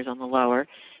aligners on the lower,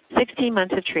 16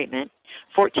 months of treatment,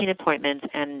 14 appointments,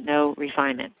 and no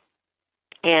refinement.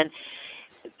 And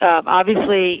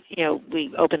obviously,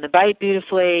 we opened the bite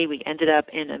beautifully. We ended up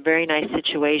in a very nice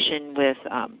situation with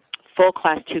full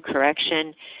class 2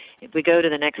 correction. If we go to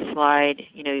the next slide,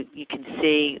 you can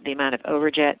see the amount of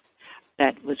overjet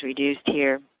that was reduced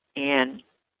here, and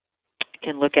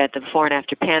can look at the before and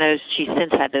after panos. She's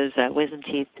since had those wisdom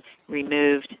teeth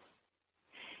removed.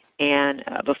 And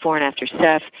before and after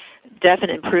Ceph,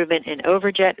 definite improvement in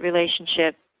overjet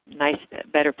relationship, nice,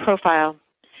 better profile.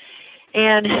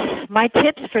 And my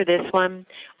tips for this one,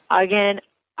 again,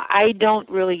 I don't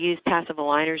really use passive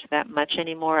aligners that much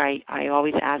anymore. I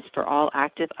always ask for all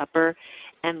active upper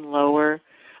and lower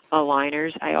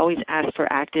aligners. I always ask for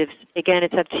actives. Again,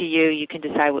 it's up to you. You can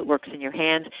decide what works in your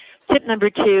hands. Tip number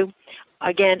 2,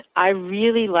 again, I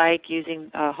really like using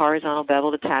horizontal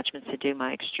beveled attachments to do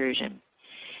my extrusion.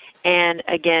 And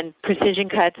again, precision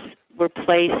cuts were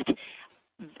placed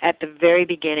at the very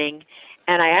beginning.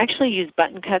 And I actually use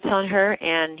button cuts on her.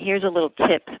 And here's a little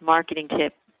tip, marketing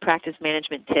tip, practice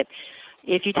management tip.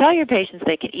 If you tell your patients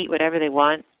they can eat whatever they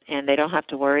want and they don't have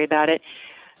to worry about it,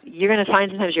 you're going to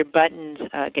find sometimes your buttons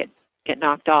get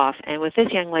knocked off. And with this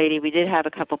young lady, we did have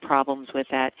a couple problems with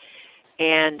that.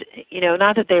 And,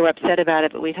 not that they were upset about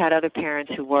it, but we've had other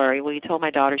parents who worry, well, you told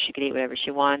my daughter she could eat whatever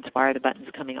she wants. Why are the buttons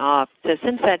coming off? So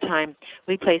since that time,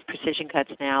 we place precision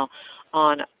cuts now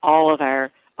on all of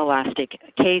our elastic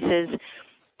cases,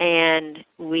 and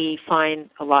we find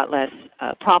a lot less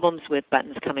problems with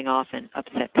buttons coming off and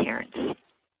upset parents.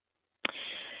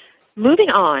 Moving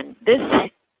on, this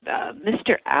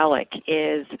Mr. Alec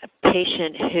is a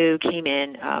patient who came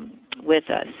in with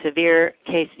a severe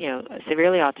case,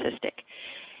 severely autistic.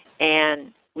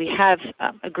 And we have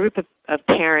a group of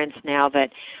parents now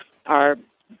that are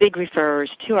big referrers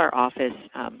to our office.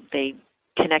 They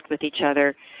connect with each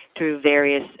other through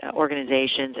various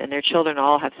organizations, and their children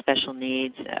all have special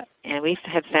needs. And we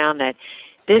have found that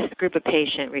this group of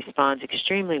patient responds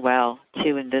extremely well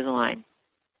to Invisalign.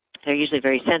 They're usually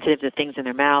very sensitive to things in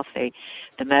their mouth,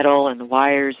 the metal and the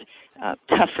wires,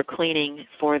 tough for cleaning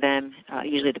for them.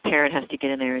 Usually the parent has to get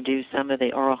in there and do some of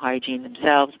the oral hygiene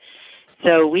themselves.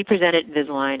 So we presented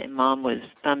Invisalign, and Mom was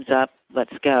thumbs up,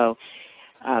 let's go.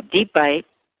 Deep bite,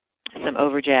 some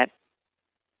overjet.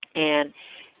 And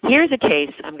here's a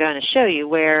case I'm going to show you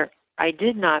where I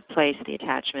did not place the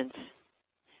attachments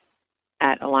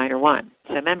at aligner 1.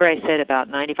 So remember I said about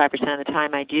 95% of the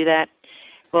time I do that?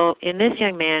 Well, in this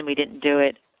young man, we didn't do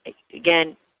it.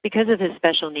 Again, because of his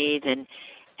special needs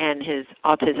and his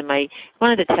autism, I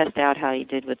wanted to test out how he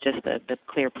did with just the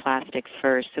clear plastic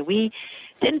first. So we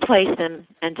didn't place them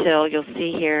until, you'll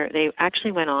see here, they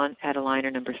actually went on at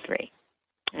aligner number 3.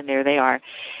 And there they are.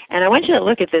 And I want you to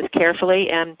look at this carefully.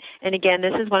 And again,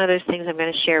 this is one of those things I'm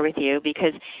going to share with you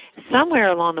because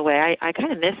somewhere along the way, I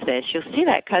kind of missed this. You'll see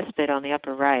that cuspid on the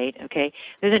upper right, okay?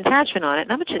 There's an attachment on it.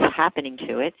 Not much is happening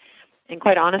to it. And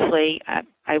quite honestly,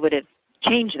 I would have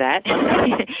changed that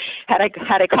had I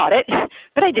caught it,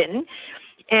 but I didn't.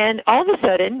 And all of a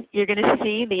sudden, you're going to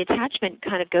see the attachment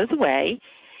kind of goes away,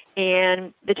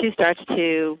 and the tooth starts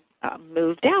to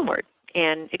move downward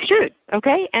and extrude,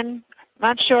 okay? And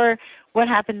not sure what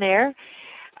happened there.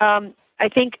 I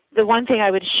think the one thing I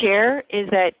would share is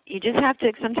that you just have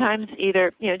to sometimes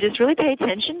either, just really pay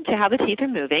attention to how the teeth are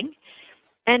moving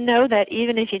and know that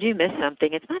even if you do miss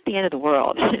something, it's not the end of the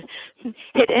world.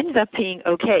 It ends up being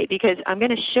okay because I'm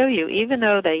going to show you, even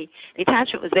though the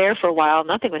attachment was there for a while,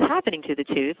 nothing was happening to the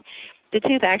tooth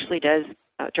actually does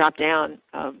drop down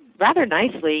rather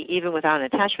nicely even without an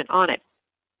attachment on it.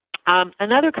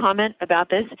 Another comment about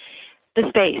this, the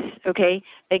space, okay?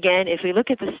 Again, if we look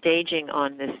at the staging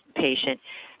on this patient,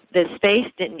 the space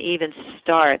didn't even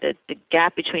start. The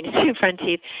gap between his two front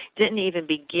teeth didn't even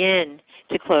begin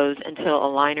to close until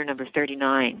aligner number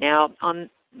 39. Now,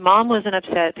 Mom wasn't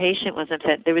upset, patient wasn't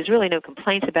upset. There was really no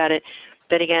complaints about it.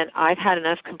 But again, I've had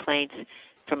enough complaints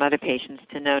from other patients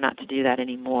to know not to do that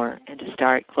anymore and to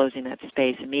start closing that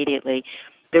space immediately.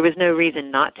 There was no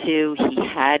reason not to. He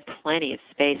had plenty of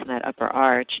space in that upper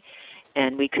arch,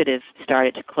 and we could have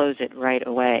started to close it right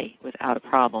away without a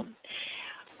problem.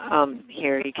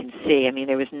 Here you can see,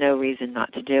 there was no reason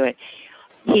not to do it.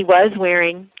 He was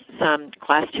wearing some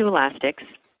Class 2 elastics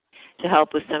to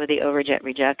help with some of the overjet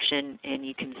rejection, and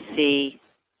you can see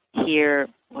here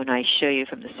when I show you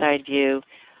from the side view,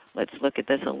 let's look at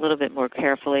this a little bit more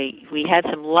carefully. We had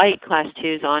some light Class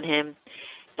 2s on him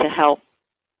to help,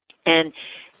 and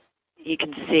you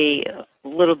can see a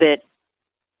little bit,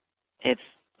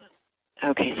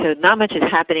 okay, so not much is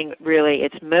happening really.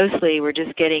 It's mostly we're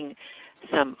just getting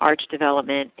some arch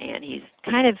development, and he's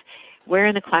kind of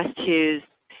wearing the Class 2s,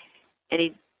 and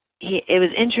it was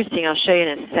interesting. I'll show you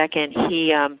in a second.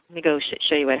 Let me go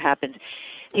show you what happens.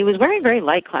 He was wearing very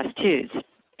light Class 2s,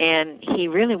 and he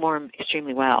really wore them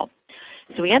extremely well.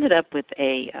 So we ended up with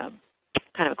a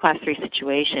kind of a Class 3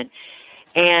 situation.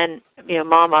 And,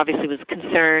 Mom obviously was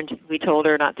concerned. We told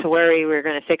her not to worry. We were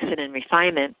going to fix it in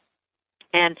refinement.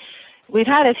 And we've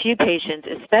had a few patients,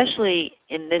 especially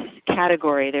in this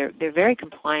category, they're very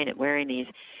compliant at wearing these,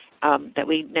 that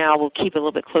we now will keep a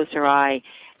little bit closer eye.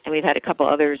 And we've had a couple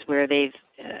others where they've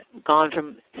gone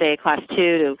from, say, a Class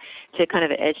 2 to kind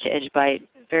of an edge-to-edge bite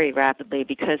very rapidly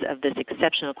because of this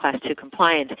exceptional Class 2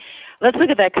 compliance. Let's look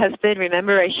at that cuspid.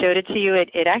 Remember I showed it to you.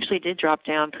 It actually did drop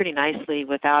down pretty nicely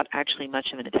without actually much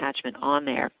of an attachment on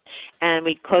there. And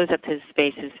we close up his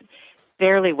spaces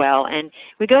fairly well. And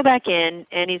we go back in,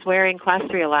 and he's wearing Class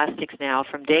 3 elastics now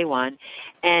from day one,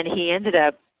 and he ended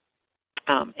up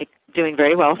doing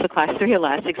very well with the Class 3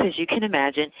 elastics, as you can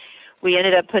imagine. We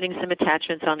ended up putting some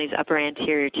attachments on these upper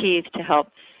anterior teeth to help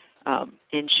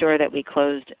ensure that we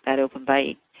closed that open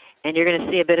bite. And you're going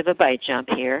to see a bit of a bite jump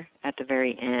here at the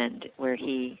very end where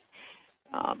he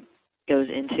goes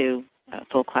into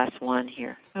full Class 1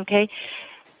 here. Okay.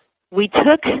 We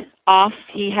took off,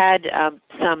 he had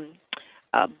some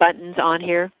buttons on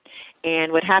here.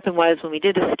 And what happened was when we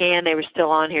did the scan, they were still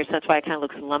on here, so that's why it kind of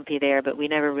looks lumpy there, but we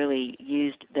never really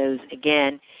used those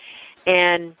again.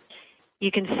 And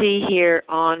you can see here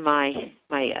on my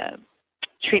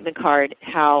treatment card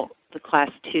how the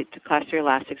Class 3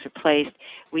 elastics are placed.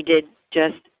 We did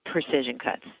just precision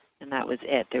cuts, and that was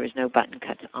it. There was no button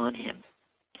cuts on him.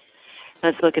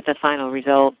 Let's look at the final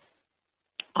result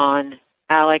on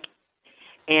Alec.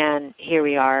 And here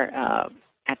we are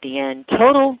at the end.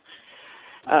 Total,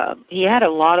 he had a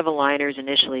lot of aligners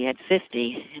initially. He had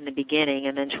 50 in the beginning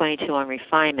and then 22 on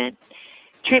refinement.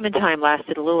 Treatment time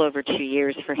lasted a little over 2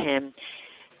 years for him.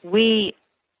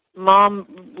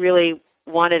 Mom really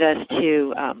wanted us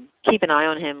to keep an eye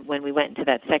on him when we went into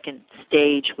that second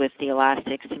stage with the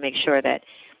elastics to make sure that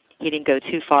he didn't go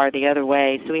too far the other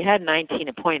way. So we had 19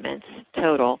 appointments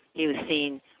total. He was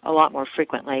seen a lot more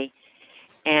frequently.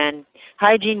 And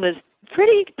hygiene was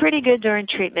pretty good during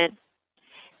treatment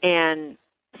and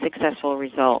successful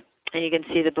result. And you can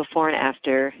see the before and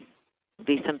after.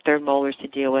 Be some third molars to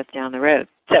deal with down the road.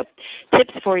 So,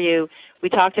 tips for you. We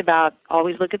talked about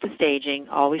always look at the staging,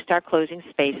 always start closing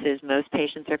spaces. Most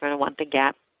patients are going to want the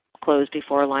gap closed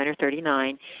before aligner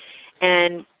 39.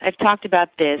 And I've talked about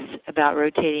this, about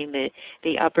rotating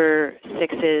the upper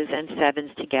 6s and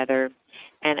 7s together.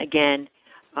 And again,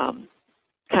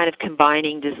 kind of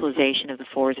combining discalization of the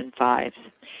 4s and 5s.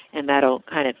 And that'll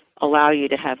kind of allow you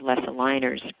to have less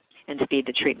aligners and speed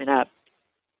the treatment up.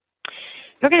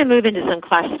 We're going to move into some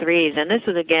Class 3s, and this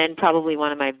was, again, probably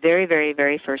one of my very, very,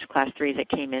 very first Class 3s that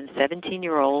came in,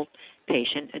 17-year-old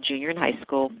patient, a junior in high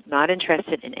school, not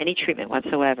interested in any treatment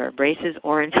whatsoever, braces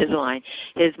or Invisalign.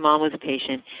 His mom was a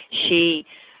patient. She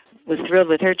was thrilled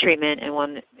with her treatment and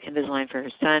wanted Invisalign for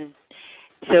her son.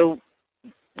 So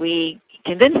we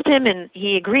convinced him, and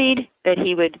he agreed that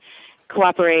he would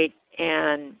cooperate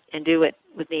and do what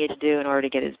was needed to do in order to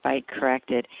get his bite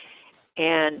corrected.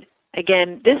 And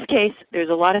again, this case, there's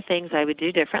a lot of things I would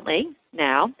do differently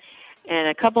now, and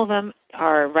a couple of them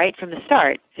are right from the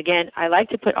start. Again, I like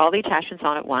to put all the attachments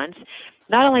on at once.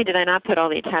 Not only did I not put all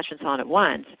the attachments on at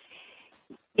once,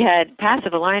 we had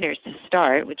passive aligners to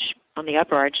start, which on the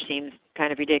upper arch seems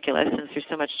kind of ridiculous since there's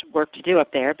so much work to do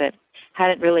up there, but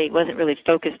wasn't really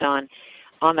focused on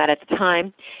that at the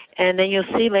time. And then you'll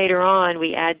see later on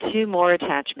we add 2 more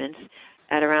attachments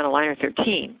at around aligner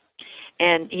 13.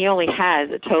 And he only has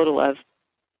a total of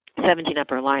 17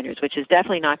 upper aligners, which is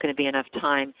definitely not going to be enough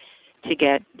time to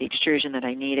get the extrusion that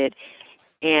I needed.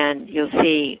 And you'll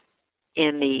see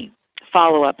in the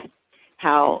follow-up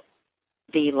how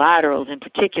the laterals in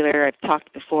particular, I've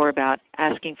talked before about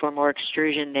asking for more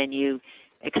extrusion than you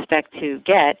expect to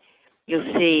get.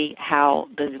 You'll see how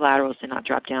the laterals did not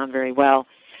drop down very well.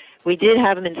 We did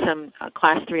have them in some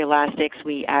Class 3 elastics.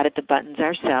 We added the buttons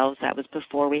ourselves. That was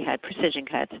before we had precision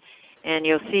cuts. And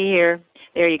you'll see here,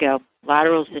 there you go,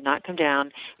 laterals did not come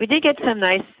down. We did get some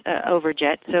nice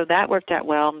overjet, so that worked out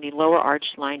well. The lower arch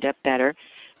lined up better.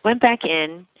 Went back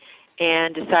in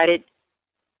and decided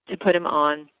to put them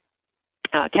on,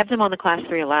 kept them on the Class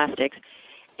 3 elastics,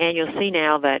 and you'll see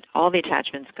now that all the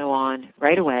attachments go on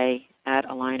right away at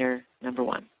aligner number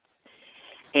 1.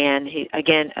 And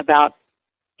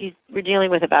we're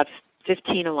dealing with about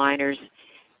 15 aligners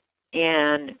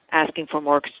and asking for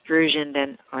more extrusion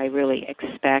than I really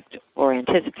expect or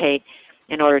anticipate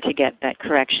in order to get that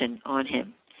correction on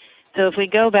him. So if we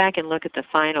go back and look at the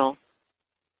final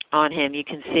on him, you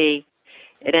can see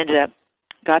it ended up,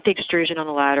 got the extrusion on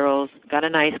the laterals, got a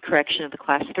nice correction of the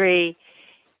Class 3.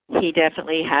 He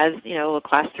definitely has, a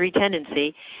Class 3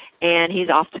 tendency, and he's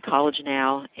off to college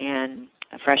now and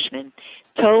a freshman.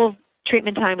 Total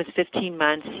treatment time was 15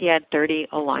 months. He had 30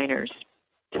 aligners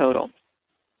total.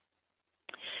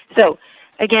 So,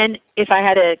 again, if I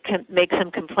had to make some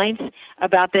complaints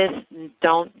about this,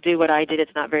 don't do what I did.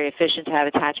 It's not very efficient to have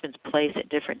attachments placed at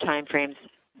different time frames.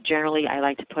 Generally, I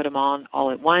like to put them on all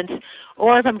at once.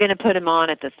 Or if I'm going to put them on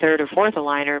at the 3rd or 4th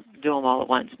aligner, do them all at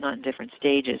once, not in different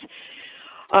stages.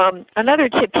 Another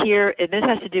tip here, and this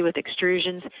has to do with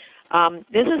extrusions.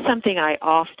 This is something I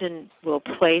often will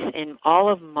place in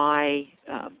all of my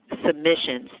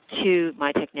submissions to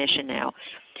my technician now.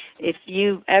 If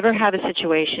you ever have a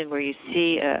situation where you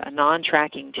see a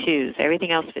non-tracking tooth,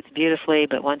 everything else fits beautifully,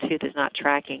 but one tooth is not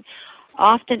tracking,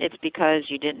 often it's because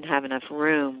you didn't have enough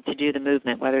room to do the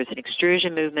movement, whether it's an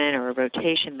extrusion movement or a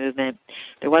rotation movement.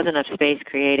 There wasn't enough space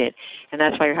created, and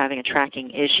that's why you're having a tracking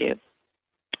issue.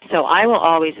 So I will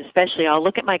always, I'll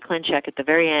look at my ClinCheck at the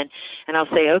very end, and I'll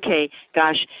say, okay,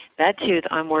 gosh, that tooth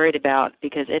I'm worried about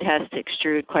because it has to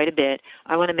extrude quite a bit.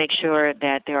 I want to make sure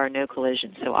that there are no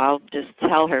collisions. So I'll just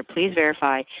tell her, please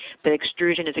verify that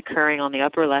extrusion is occurring on the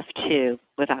upper left too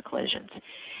without collisions.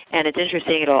 And it's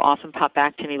interesting, it'll often pop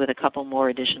back to me with a couple more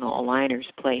additional aligners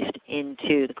placed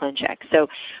into the ClinCheck. So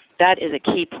that is a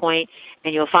key point,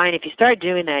 and you'll find if you start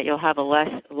doing that, you'll have a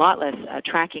lot less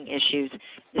tracking issues,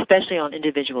 especially on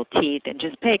individual teeth, and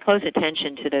just pay close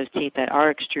attention to those teeth that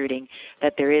are extruding,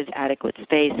 that there is adequate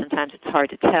space. Sometimes it's hard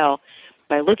to tell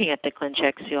by looking at the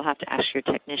ClinCheck, so you'll have to ask your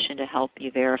technician to help you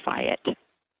verify it.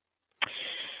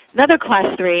 Another Class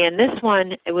 3, and this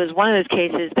one, it was one of those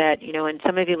cases that, and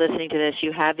some of you listening to this,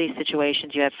 you have these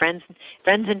situations. You have friends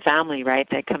and family, right,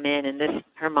 that come in, and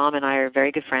her mom and I are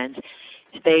very good friends.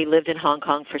 They lived in Hong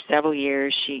Kong for several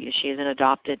years. She is an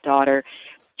adopted daughter.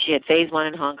 She had phase 1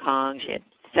 in Hong Kong. She had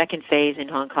second phase in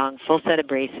Hong Kong, full set of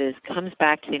braces, comes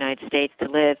back to the United States to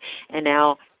live, and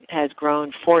now has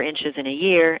grown 4 inches in a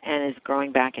year and is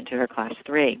growing back into her Class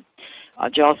 3.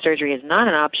 Jaw surgery is not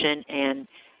an option, and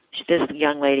this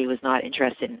young lady was not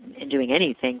interested in doing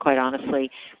anything, quite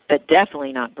honestly, but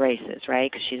definitely not braces,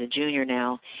 right, because she's a junior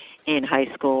now in high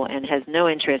school and has no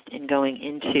interest in going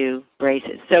into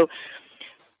braces. So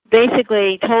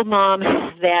basically told Mom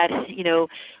that,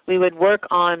 we would work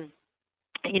on,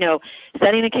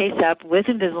 setting the case up with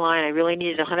Invisalign. I really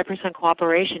needed 100%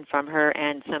 cooperation from her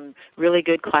and some really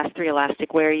good Class 3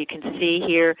 elastic wear. You can see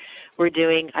here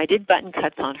I did button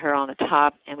cuts on her on the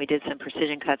top, and we did some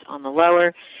precision cuts on the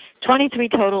lower. 23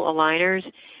 total aligners.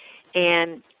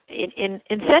 And in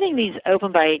setting these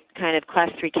open bite kind of Class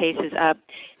 3 cases up,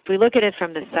 if we look at it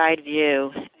from the side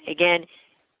view, again,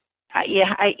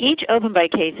 each open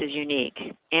bite case is unique.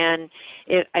 And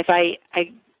if I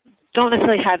don't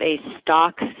necessarily have a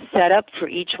stock setup for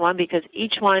each one because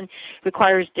each one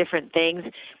requires different things.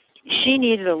 She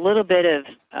needed a little bit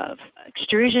of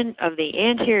extrusion of the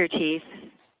anterior teeth,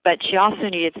 but she also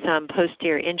needed some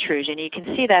posterior intrusion. You can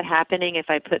see that happening if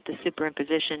I put the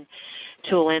superimposition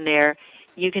tool in there.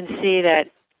 You can see that,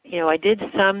 I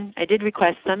did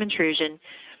request some intrusion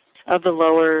of the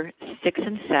lower 6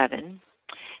 and 7,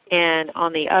 and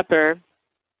on the upper,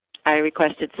 I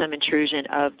requested some intrusion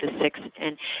of the 6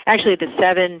 and actually the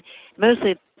 7,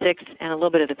 mostly 6 and a little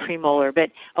bit of the premolar, but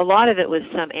a lot of it was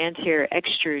some anterior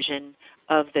extrusion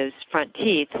of those front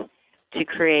teeth to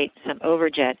create some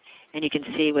overjet. And you can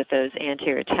see with those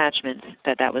anterior attachments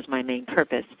that was my main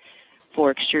purpose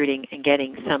for extruding and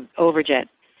getting some overjet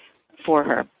for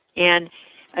her. And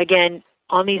again,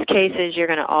 on these cases, you're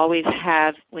going to always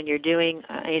have, when you're doing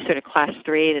any sort of class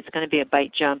 3, that's going to be a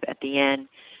bite jump at the end,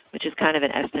 which is kind of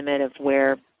an estimate of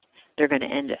where they're going to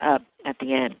end up at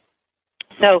the end.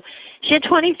 So she had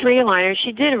 23 aligners.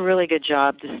 She did a really good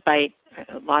job despite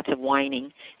lots of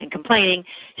whining and complaining.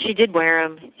 She did wear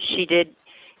them.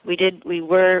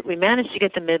 We managed to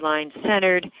get the midline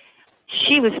centered.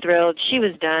 She was thrilled. She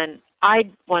was done. I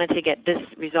wanted to get this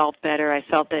resolved better. I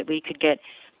felt that we could get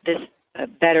this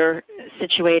better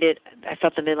situated. I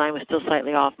felt the midline was still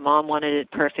slightly off. Mom wanted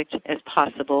it perfect as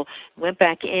possible. Went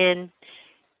back in,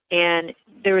 and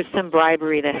there was some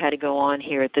bribery that had to go on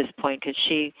here at this point because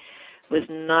she was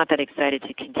not that excited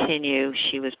to continue.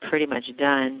 She was pretty much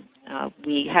done.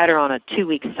 We had her on a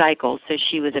 2-week cycle, so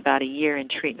she was about a year in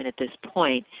treatment at this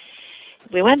point.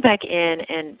 We went back in,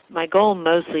 and my goal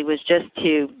mostly was just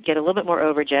to get a little bit more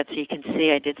overjet. So you can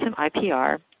see I did some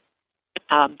IPR,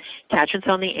 attachments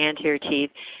on the anterior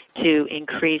teeth to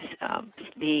increase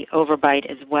the overbite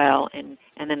as well, and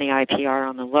then the IPR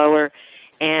on the lower,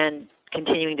 and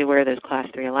continuing to wear those class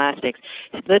 3 elastics.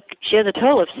 Look, she has a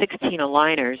total of 16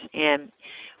 aligners, and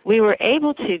we were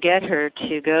able to get her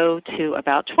to go to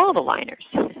about 12 aligners.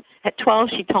 At 12,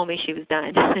 she told me she was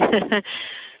done.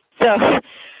 So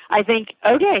I think,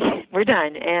 okay, we're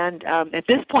done. And at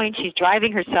this point, she's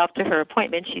driving herself to her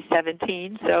appointment. She's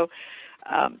 17, so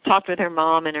talked with her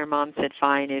mom, and her mom said,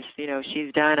 fine, if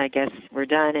she's done, I guess we're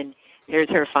done. And here's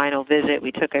her final visit.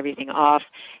 We took everything off.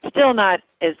 Still not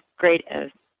as great a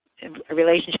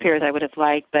relationship here as I would have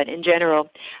liked, but in general,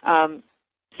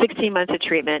 16 months of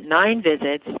treatment, 9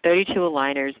 visits, 32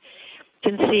 aligners.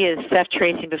 You can see a Ceph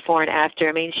tracing before and after.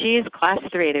 I mean, she is class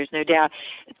 3, there's no doubt.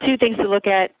 2 things to look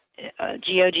at.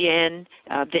 GOGN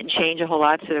didn't change a whole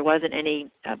lot, so there wasn't any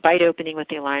bite opening with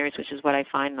the aligners, which is what I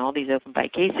find in all these open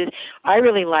bite cases. I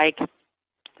really like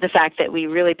the fact that we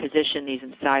really position these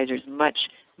incisors much,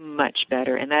 much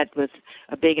better, and that was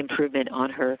a big improvement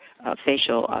on her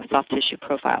facial soft tissue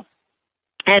profile.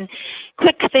 And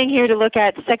quick thing here to look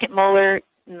at, second molar,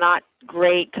 not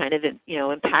great, kind of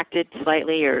impacted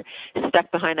slightly or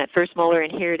stuck behind that first molar,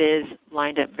 and here it is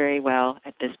lined up very well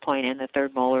at this point, and the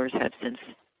third molars have since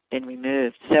been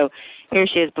removed. So here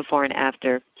she is before and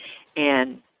after,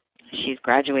 and she's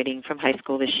graduating from high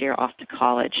school this year off to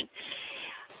college.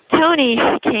 Tony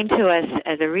came to us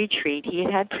as a retreat. He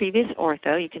had previous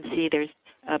ortho. You can see there's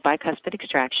bicuspid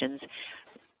extractions.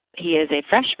 He is a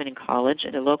freshman in college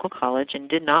at a local college and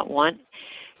did not want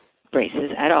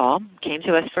braces at all. Came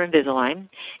to us for Invisalign.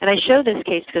 And I show this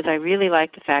case because I really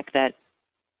like the fact that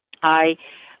I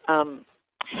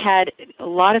had a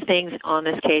lot of things on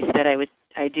this case that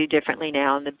I do differently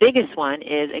now. And the biggest one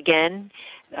is, again,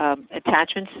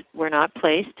 attachments were not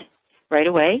placed right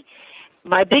away.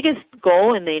 My biggest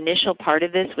goal in the initial part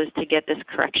of this was to get this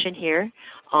correction here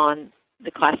on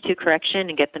the class 2 correction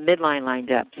and get the midline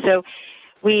lined up. So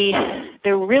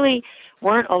there really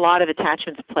weren't a lot of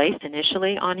attachments placed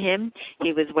initially on him.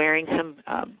 He was wearing some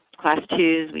class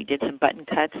 2s. We did some button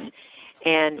cuts,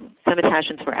 and some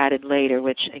attachments were added later,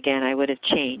 which, again, I would have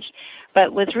changed.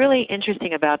 But what's really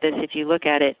interesting about this, if you look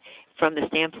at it from the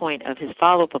standpoint of his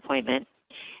follow-up appointment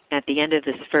at the end of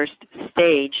this first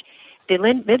stage, the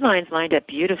midlines lined up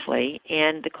beautifully,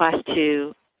 and the class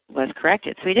 2 was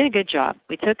corrected. So we did a good job.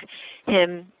 We took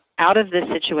him out of this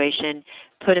situation,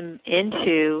 put him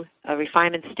into a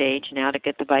refinement stage now to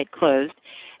get the bite closed.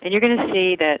 And you're going to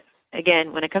see that,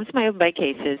 again, when it comes to my open bite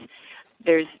cases,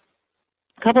 there's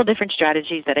a couple of different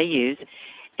strategies that I use.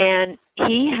 And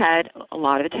he had a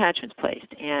lot of attachments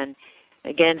placed. And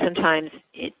again, sometimes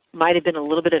it might have been a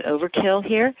little bit of overkill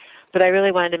here, but I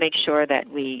really wanted to make sure that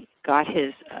we got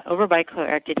his overbite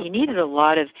corrected. He needed a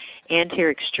lot of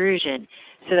anterior extrusion,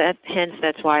 so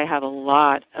that's why I have a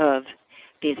lot of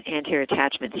these anterior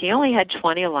attachments. He only had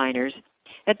 20 aligners.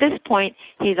 At this point,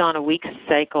 he's on a week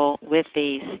cycle with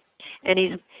these, and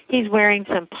he's wearing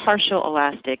some partial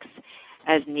elastics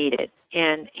as needed.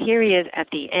 And here he is at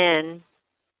the end,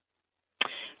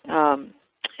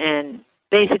 and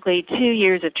basically 2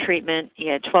 years of treatment. He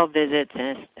had 12 visits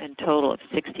and a total of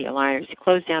 60 aligners. He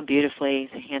closed down beautifully.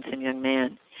 He's a handsome young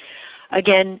man.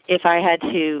 Again, if I had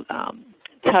to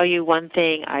tell you one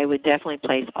thing, I would definitely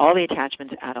place all the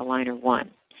attachments at aligner 1.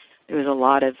 There was a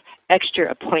lot of extra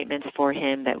appointments for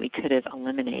him that we could have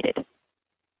eliminated.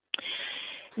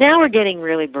 Now we're getting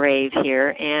really brave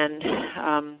here,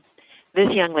 and this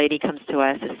young lady comes to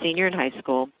us, a senior in high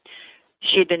school.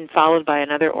 She had been followed by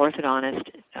another orthodontist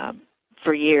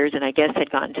for years, and I guess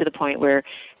had gotten to the point where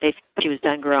she was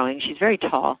done growing. She's very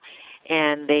tall.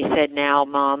 And they said, now,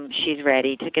 Mom, she's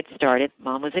ready to get started.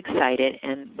 Mom was excited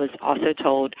and was also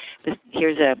told,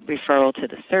 here's a referral to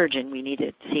the surgeon. We need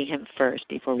to see him first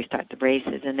before we start the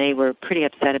braces. And they were pretty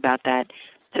upset about that.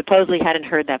 Supposedly hadn't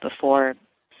heard that before.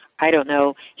 I don't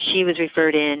know. She was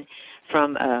referred in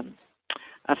from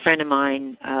a friend of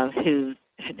mine who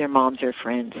their moms are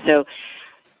friends. So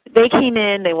they came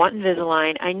in. They want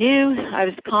Invisalign. I knew I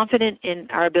was confident in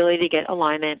our ability to get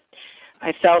alignment.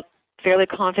 I felt fairly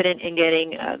confident in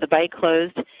getting the bite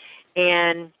closed,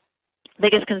 and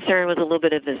biggest concern was a little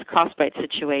bit of this crossbite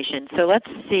situation. So let's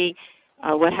see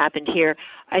what happened here.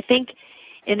 I think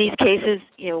in these cases,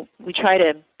 we try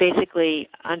to basically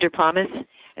underpromise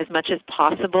as much as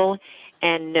possible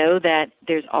and know that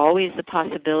there's always the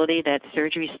possibility that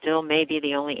surgery still may be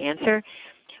the only answer.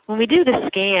 When we do the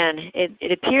scan,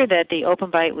 it appeared that the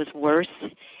open bite was worse,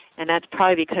 and that's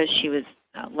probably because she was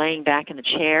laying back in the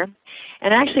chair.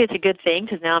 And actually it's a good thing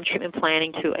because now I'm treatment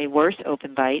planning to a worse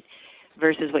open bite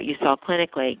versus what you saw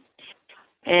clinically.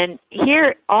 And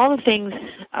here all the things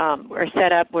are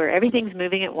set up where everything's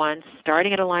moving at once,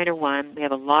 starting at aligner 1. We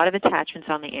have a lot of attachments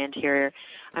on the anterior.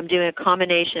 I'm doing a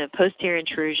combination of posterior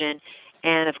intrusion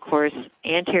and, of course,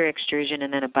 anterior extrusion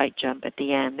and then a bite jump at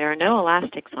the end. There are no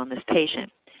elastics on this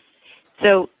patient.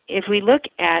 So if we look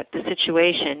at the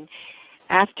situation,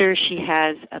 after she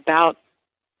has about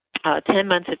 10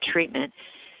 months of treatment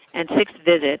and 6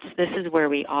 visits, this is where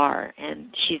we are. And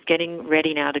she's getting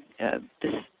ready now to,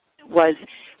 this was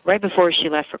right before she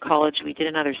left for college. We did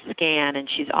another scan, and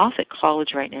she's off at college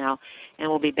right now, and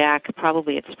we'll be back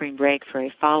probably at spring break for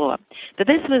a follow-up. But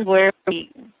this was where we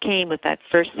came with that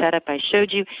first setup I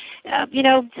showed you.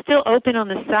 Still open on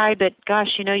the side, but gosh,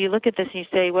 you look at this and you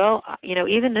say, well,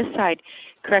 even this side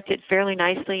corrected fairly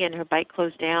nicely, and her bite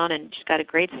closed down, and she's got a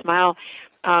great smile.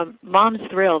 Mom's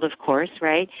thrilled, of course,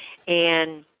 right?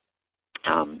 And,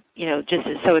 just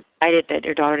is so excited that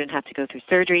her daughter didn't have to go through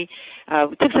surgery.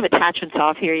 We took some attachments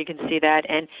off here. You can see that.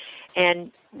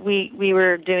 And we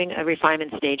were doing a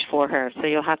refinement stage for her, so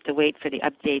you'll have to wait for the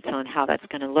updates on how that's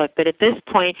going to look. But at this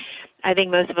point, I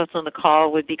think most of us on the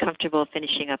call would be comfortable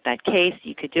finishing up that case.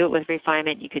 You could do it with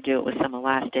refinement. You could do it with some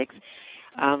elastics.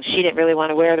 She didn't really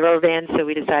want to wear the rubber band, so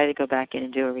we decided to go back in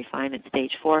and do a refinement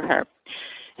stage for her.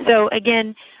 So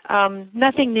again,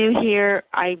 nothing new here.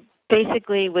 I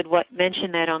basically would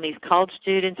mention that on these college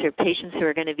students or patients who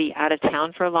are going to be out of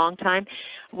town for a long time,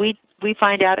 we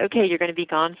find out, okay, you're going to be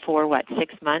gone for,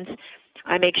 6 months.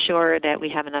 I make sure that we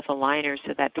have enough aligners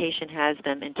so that patient has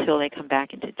them until they come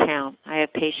back into town. I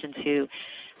have patients who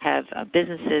have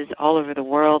businesses all over the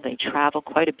world. They travel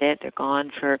quite a bit. They're gone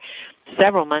for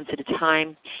several months at a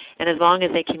time. And as long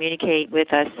as they communicate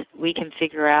with us, we can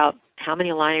figure out how many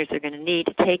aligners they're going to need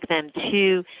to take them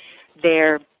to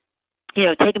their,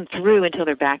 take them through until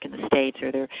they're back in the States,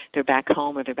 or they're back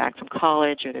home, or they're back from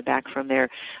college, or they're back from their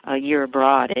year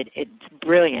abroad. It's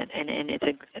brilliant, and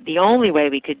it's the only way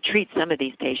we could treat some of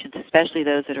these patients, especially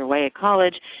those that are away at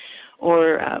college,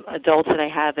 or adults that I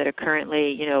have that are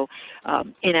currently,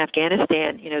 in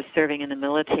Afghanistan, serving in the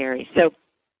military. So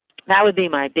that would be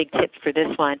my big tip for this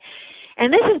one.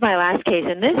 And this is my last case,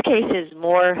 and this case is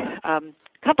more a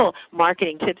couple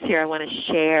marketing tips here I want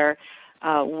to share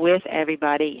with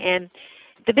everybody. And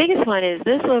the biggest one is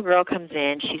this little girl comes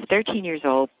in. She's 13 years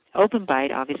old, open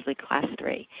bite, obviously class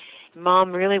 3.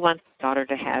 Mom really wants her daughter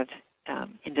to have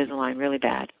Invisalign really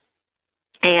bad,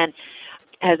 and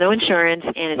has no insurance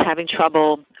and is having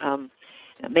trouble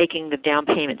making the down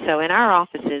payment. So in our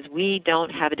offices, we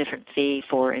don't have a different fee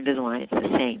for Invisalign. It's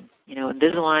the same.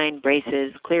 Invisalign,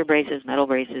 braces, clear braces, metal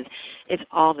braces, it's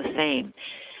all the same.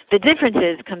 The difference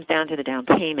comes down to the down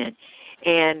payment.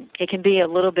 And it can be a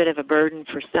little bit of a burden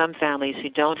for some families who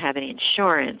don't have any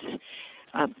insurance,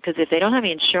 because if they don't have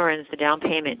any insurance, the down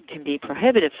payment can be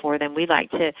prohibitive for them. We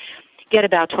like to get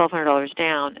about $1,200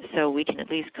 down so we can at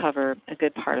least cover a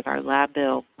good part of our lab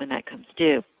bill when that comes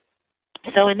due.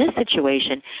 So in this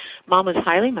situation, Mom was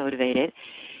highly motivated,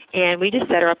 and we just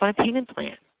set her up on a payment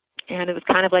plan. And it was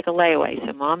kind of like a layaway.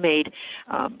 So Mom made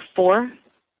 4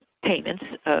 payments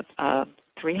of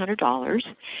 $300,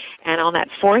 and on that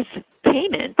 4th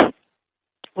payment,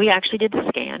 we actually did the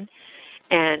scan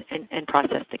and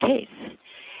processed the case.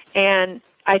 And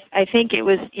I think it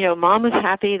was, Mom was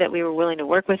happy that we were willing to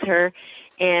work with her,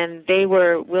 and they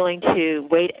were willing to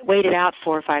wait it out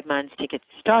 4 or 5 months to get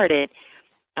started,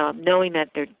 knowing that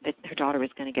her daughter was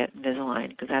going to get Invisalign,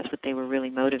 because that's what they were really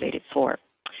motivated for.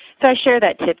 So I share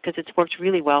that tip because it's worked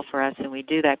really well for us, and we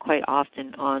do that quite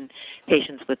often on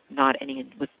patients with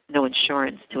no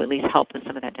insurance to at least help with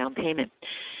some of that down payment.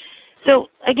 So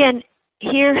again,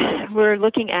 here we're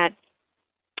looking at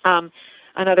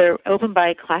another open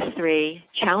bite class 3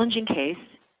 challenging case.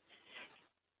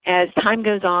 As time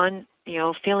goes on,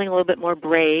 feeling a little bit more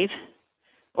brave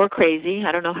or crazy.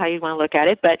 I don't know how you want to look at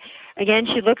it, but again,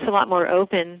 she looks a lot more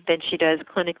open than she does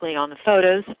clinically on the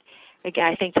photos. Again,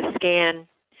 I think the scan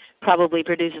probably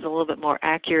produces a little bit more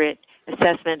accurate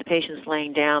assessment. The patient's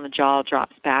laying down, the jaw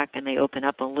drops back, and they open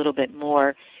up a little bit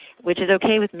more, which is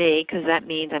okay with me because that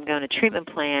means I'm going to treatment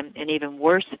plan an even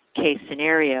worse case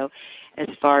scenario as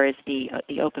far as the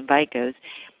open bite goes.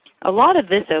 A lot of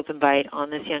this open bite on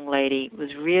this young lady was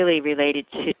really related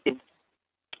to,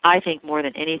 I think more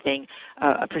than anything,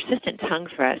 a persistent tongue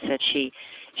thrust that she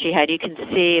had. You can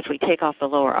see if we take off the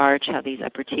lower arch how these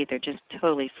upper teeth are just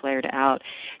totally flared out.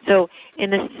 So in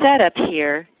the setup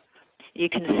here, you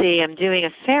can see I'm doing a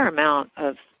fair amount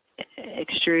of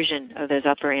extrusion of those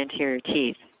upper anterior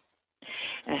teeth.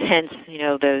 Hence,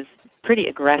 those pretty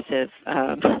aggressive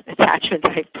attachments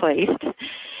I've placed.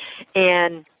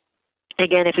 And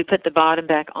again, if we put the bottom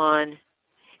back on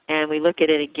and we look at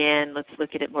it again, let's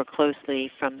look at it more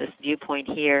closely from this viewpoint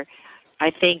here.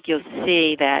 I think you'll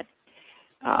see that,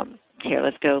 here,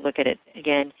 let's go look at it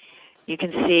again. You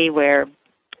can see where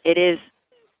it is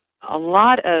a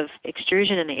lot of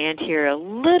extrusion in the anterior, a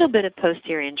little bit of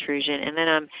posterior intrusion, and then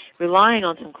I'm relying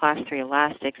on some class 3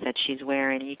 elastics that she's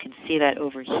wearing. You can see that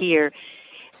over here,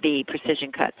 the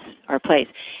precision cuts are placed.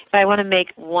 If I want to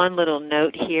make one little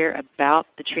note here about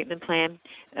the treatment plan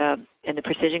and the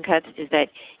precision cuts is that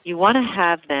you want to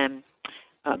have them,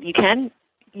 you can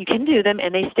do them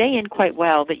and they stay in quite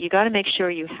well, but you got to make sure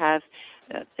you have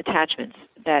attachments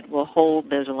that will hold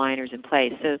those aligners in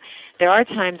place. So there are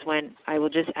times when I will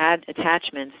just add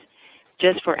attachments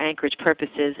just for anchorage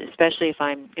purposes, especially if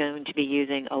I'm going to be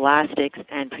using elastics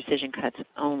and precision cuts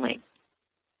only.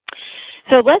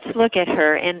 So let's look at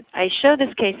her, and I show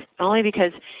this case only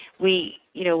because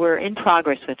we're in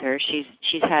progress with her.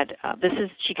 She's had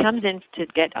she comes in to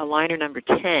get aligner number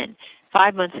 10,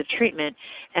 5 months of treatment,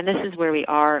 and this is where we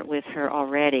are with her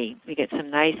already. We get some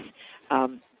nice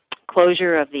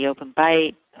closure of the open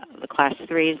bite. The class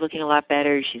 3 is looking a lot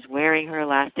better. She's wearing her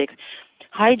elastics.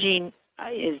 Hygiene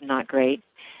is not great.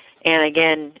 And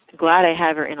again, glad I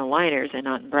have her in aligners and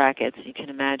not in brackets. You can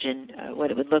imagine what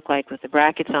it would look like with the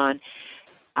brackets on.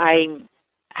 I'm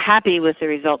happy with the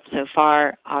results so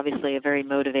far. Obviously a very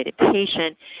motivated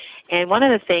patient. And one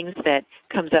of the things that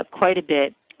comes up quite a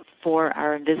bit for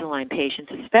our Invisalign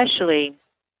patients, especially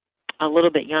a little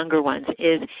bit younger ones,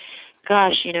 is,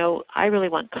 gosh, I really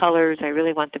want colors. I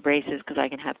really want the braces because I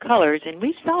can have colors. And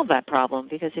we've solved that problem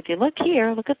because if you look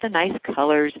here, look at the nice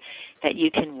colors that you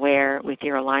can wear with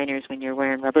your aligners when you're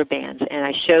wearing rubber bands. And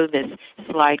I show this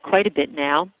slide quite a bit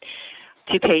now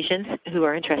to patients who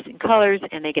are interested in colors,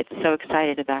 and they get so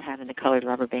excited about having the colored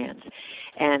rubber bands.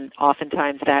 And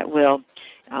oftentimes that will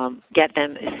get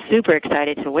them super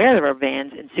excited to wear the rubber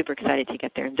bands and super excited to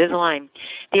get their Invisalign.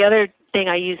 The other thing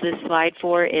I use this slide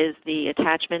for is the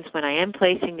attachments. When I am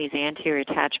placing these anterior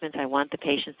attachments, I want the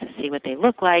patients to see what they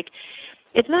look like.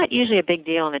 It's not usually a big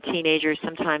deal on the teenagers.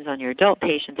 Sometimes on your adult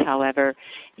patients, however,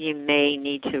 you may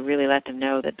need to really let them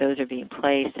know that those are being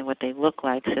placed and what they look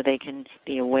like so they can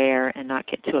be aware and not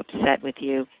get too upset with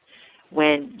you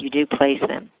when you do place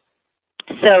them.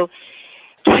 So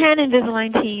can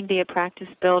Invisalign Teen be a practice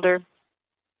builder?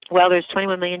 Well, there's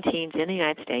 21 million teens in the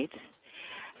United States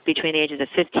between the ages of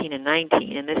 15 and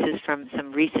 19, and this is from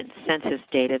some recent census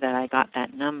data that I got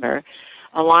that number.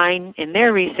 Align, in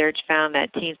their research, found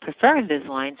that teens prefer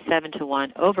Invisalign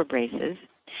 7-to-1 over braces.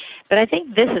 But I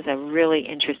think this is a really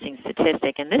interesting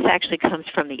statistic, and this actually comes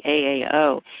from the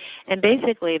AAO. And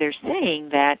basically they're saying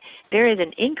that there is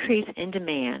an increase in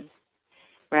demand,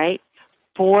 right,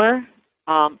 for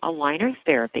aligner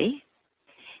therapy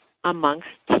amongst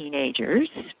teenagers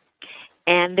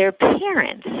and their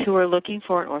parents who are looking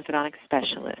for an orthodontic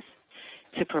specialist.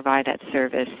 to provide that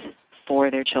service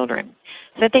for their children.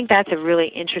 So I think that's a really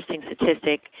interesting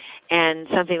statistic and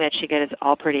something that should get us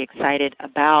all pretty excited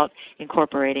about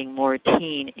incorporating more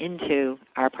teen into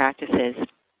our practices.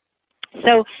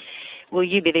 So will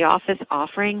you be the office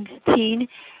offering teen?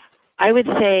 I would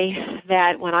say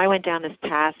that when I went down this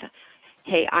path,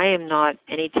 hey, I am not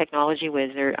any technology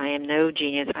wizard. I am no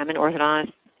genius. I'm an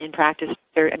orthodontist in practice.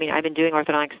 I've been doing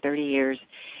orthodontics 30 years.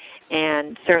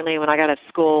 And certainly when I got out of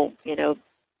school,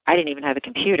 I didn't even have a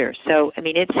computer. So,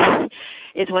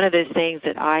 it's one of those things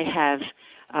that I have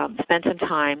spent some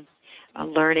time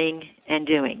learning and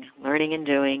doing,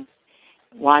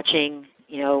 watching,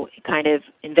 kind of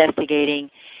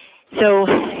investigating. So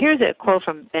here's a quote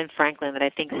from Ben Franklin that I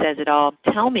think says it all.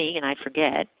 Tell me and I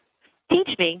forget.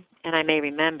 Teach me and I may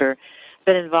remember.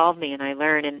 But involve me and I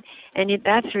learn. And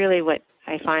that's really what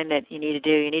I find that you need to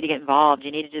do. You need to get involved.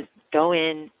 You need to just go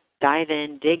in, dive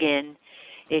in, dig in.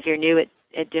 If you're new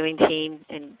at doing teen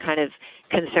and kind of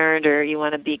concerned or you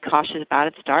want to be cautious about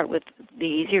it, start with the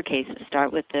easier cases.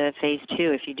 Start with the phase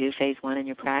 2 if you do phase 1 in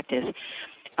your practice.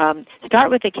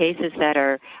 Start with the cases that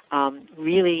are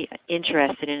really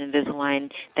interested in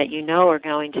Invisalign that you know are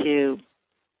going to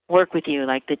work with you,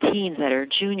 like the teens that are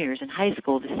juniors in high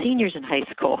school, the seniors in high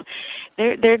school.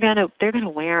 They're gonna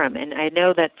wear them, and I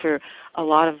know that for a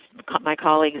lot of my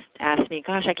colleagues ask me,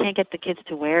 "Gosh, I can't get the kids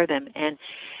to wear them," and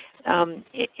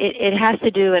it has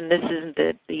to do, and this isn't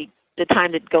the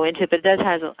time to go into it, but it does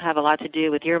have a lot to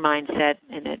do with your mindset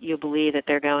and that you believe that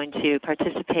they're going to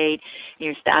participate,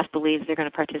 your staff believes they're going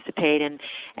to participate, and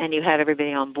you have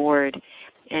everybody on board,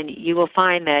 and you will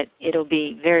find that it'll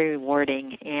be very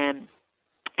rewarding and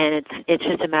it's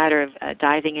just a matter of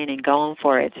diving in and going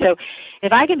for it. So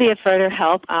if I can be of further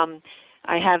help,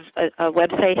 I have a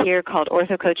website here called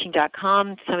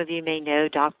orthocoaching.com. Some of you may know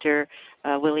Dr.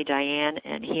 Willie Diane,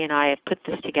 and he and I have put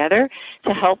this together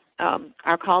to help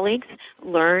our colleagues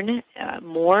learn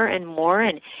more and more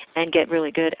and get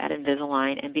really good at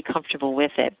Invisalign and be comfortable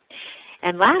with it.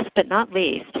 And last but not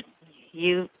least,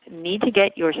 you need to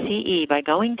get your CE by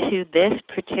going to this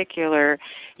particular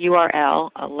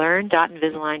URL,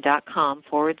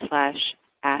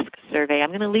 learn.invisalign.com/ask survey. I'm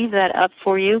going to leave that up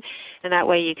for you, and that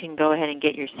way you can go ahead and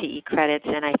get your CE credits.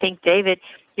 And I think, David,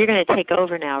 you're going to take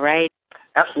over now, right?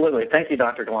 Absolutely. Thank you,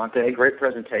 Dr. Galante. Great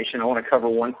presentation. I want to cover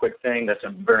one quick thing that's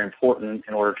very important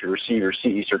in order to receive your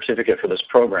CE certificate for this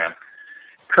program.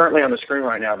 Currently on the screen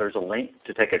right now, there's a link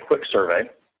to take a quick survey.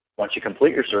 Once you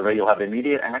complete your survey, you'll have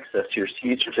immediate access to your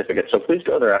CE certificate, so please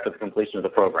go there after the completion of the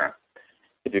program.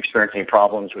 If you experience any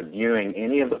problems with viewing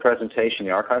any of the presentation,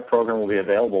 the archive program will be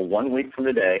available 1 week from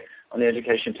today on the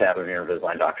Education tab of your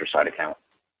Invisalign Doctor site account.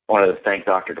 I wanted to thank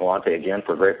Dr. Galante again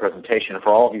for a great presentation, and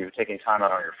for all of you taking time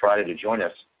out on your Friday to join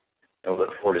us. And we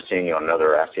look forward to seeing you on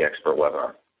another Ask the Expert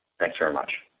webinar. Thanks very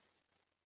much.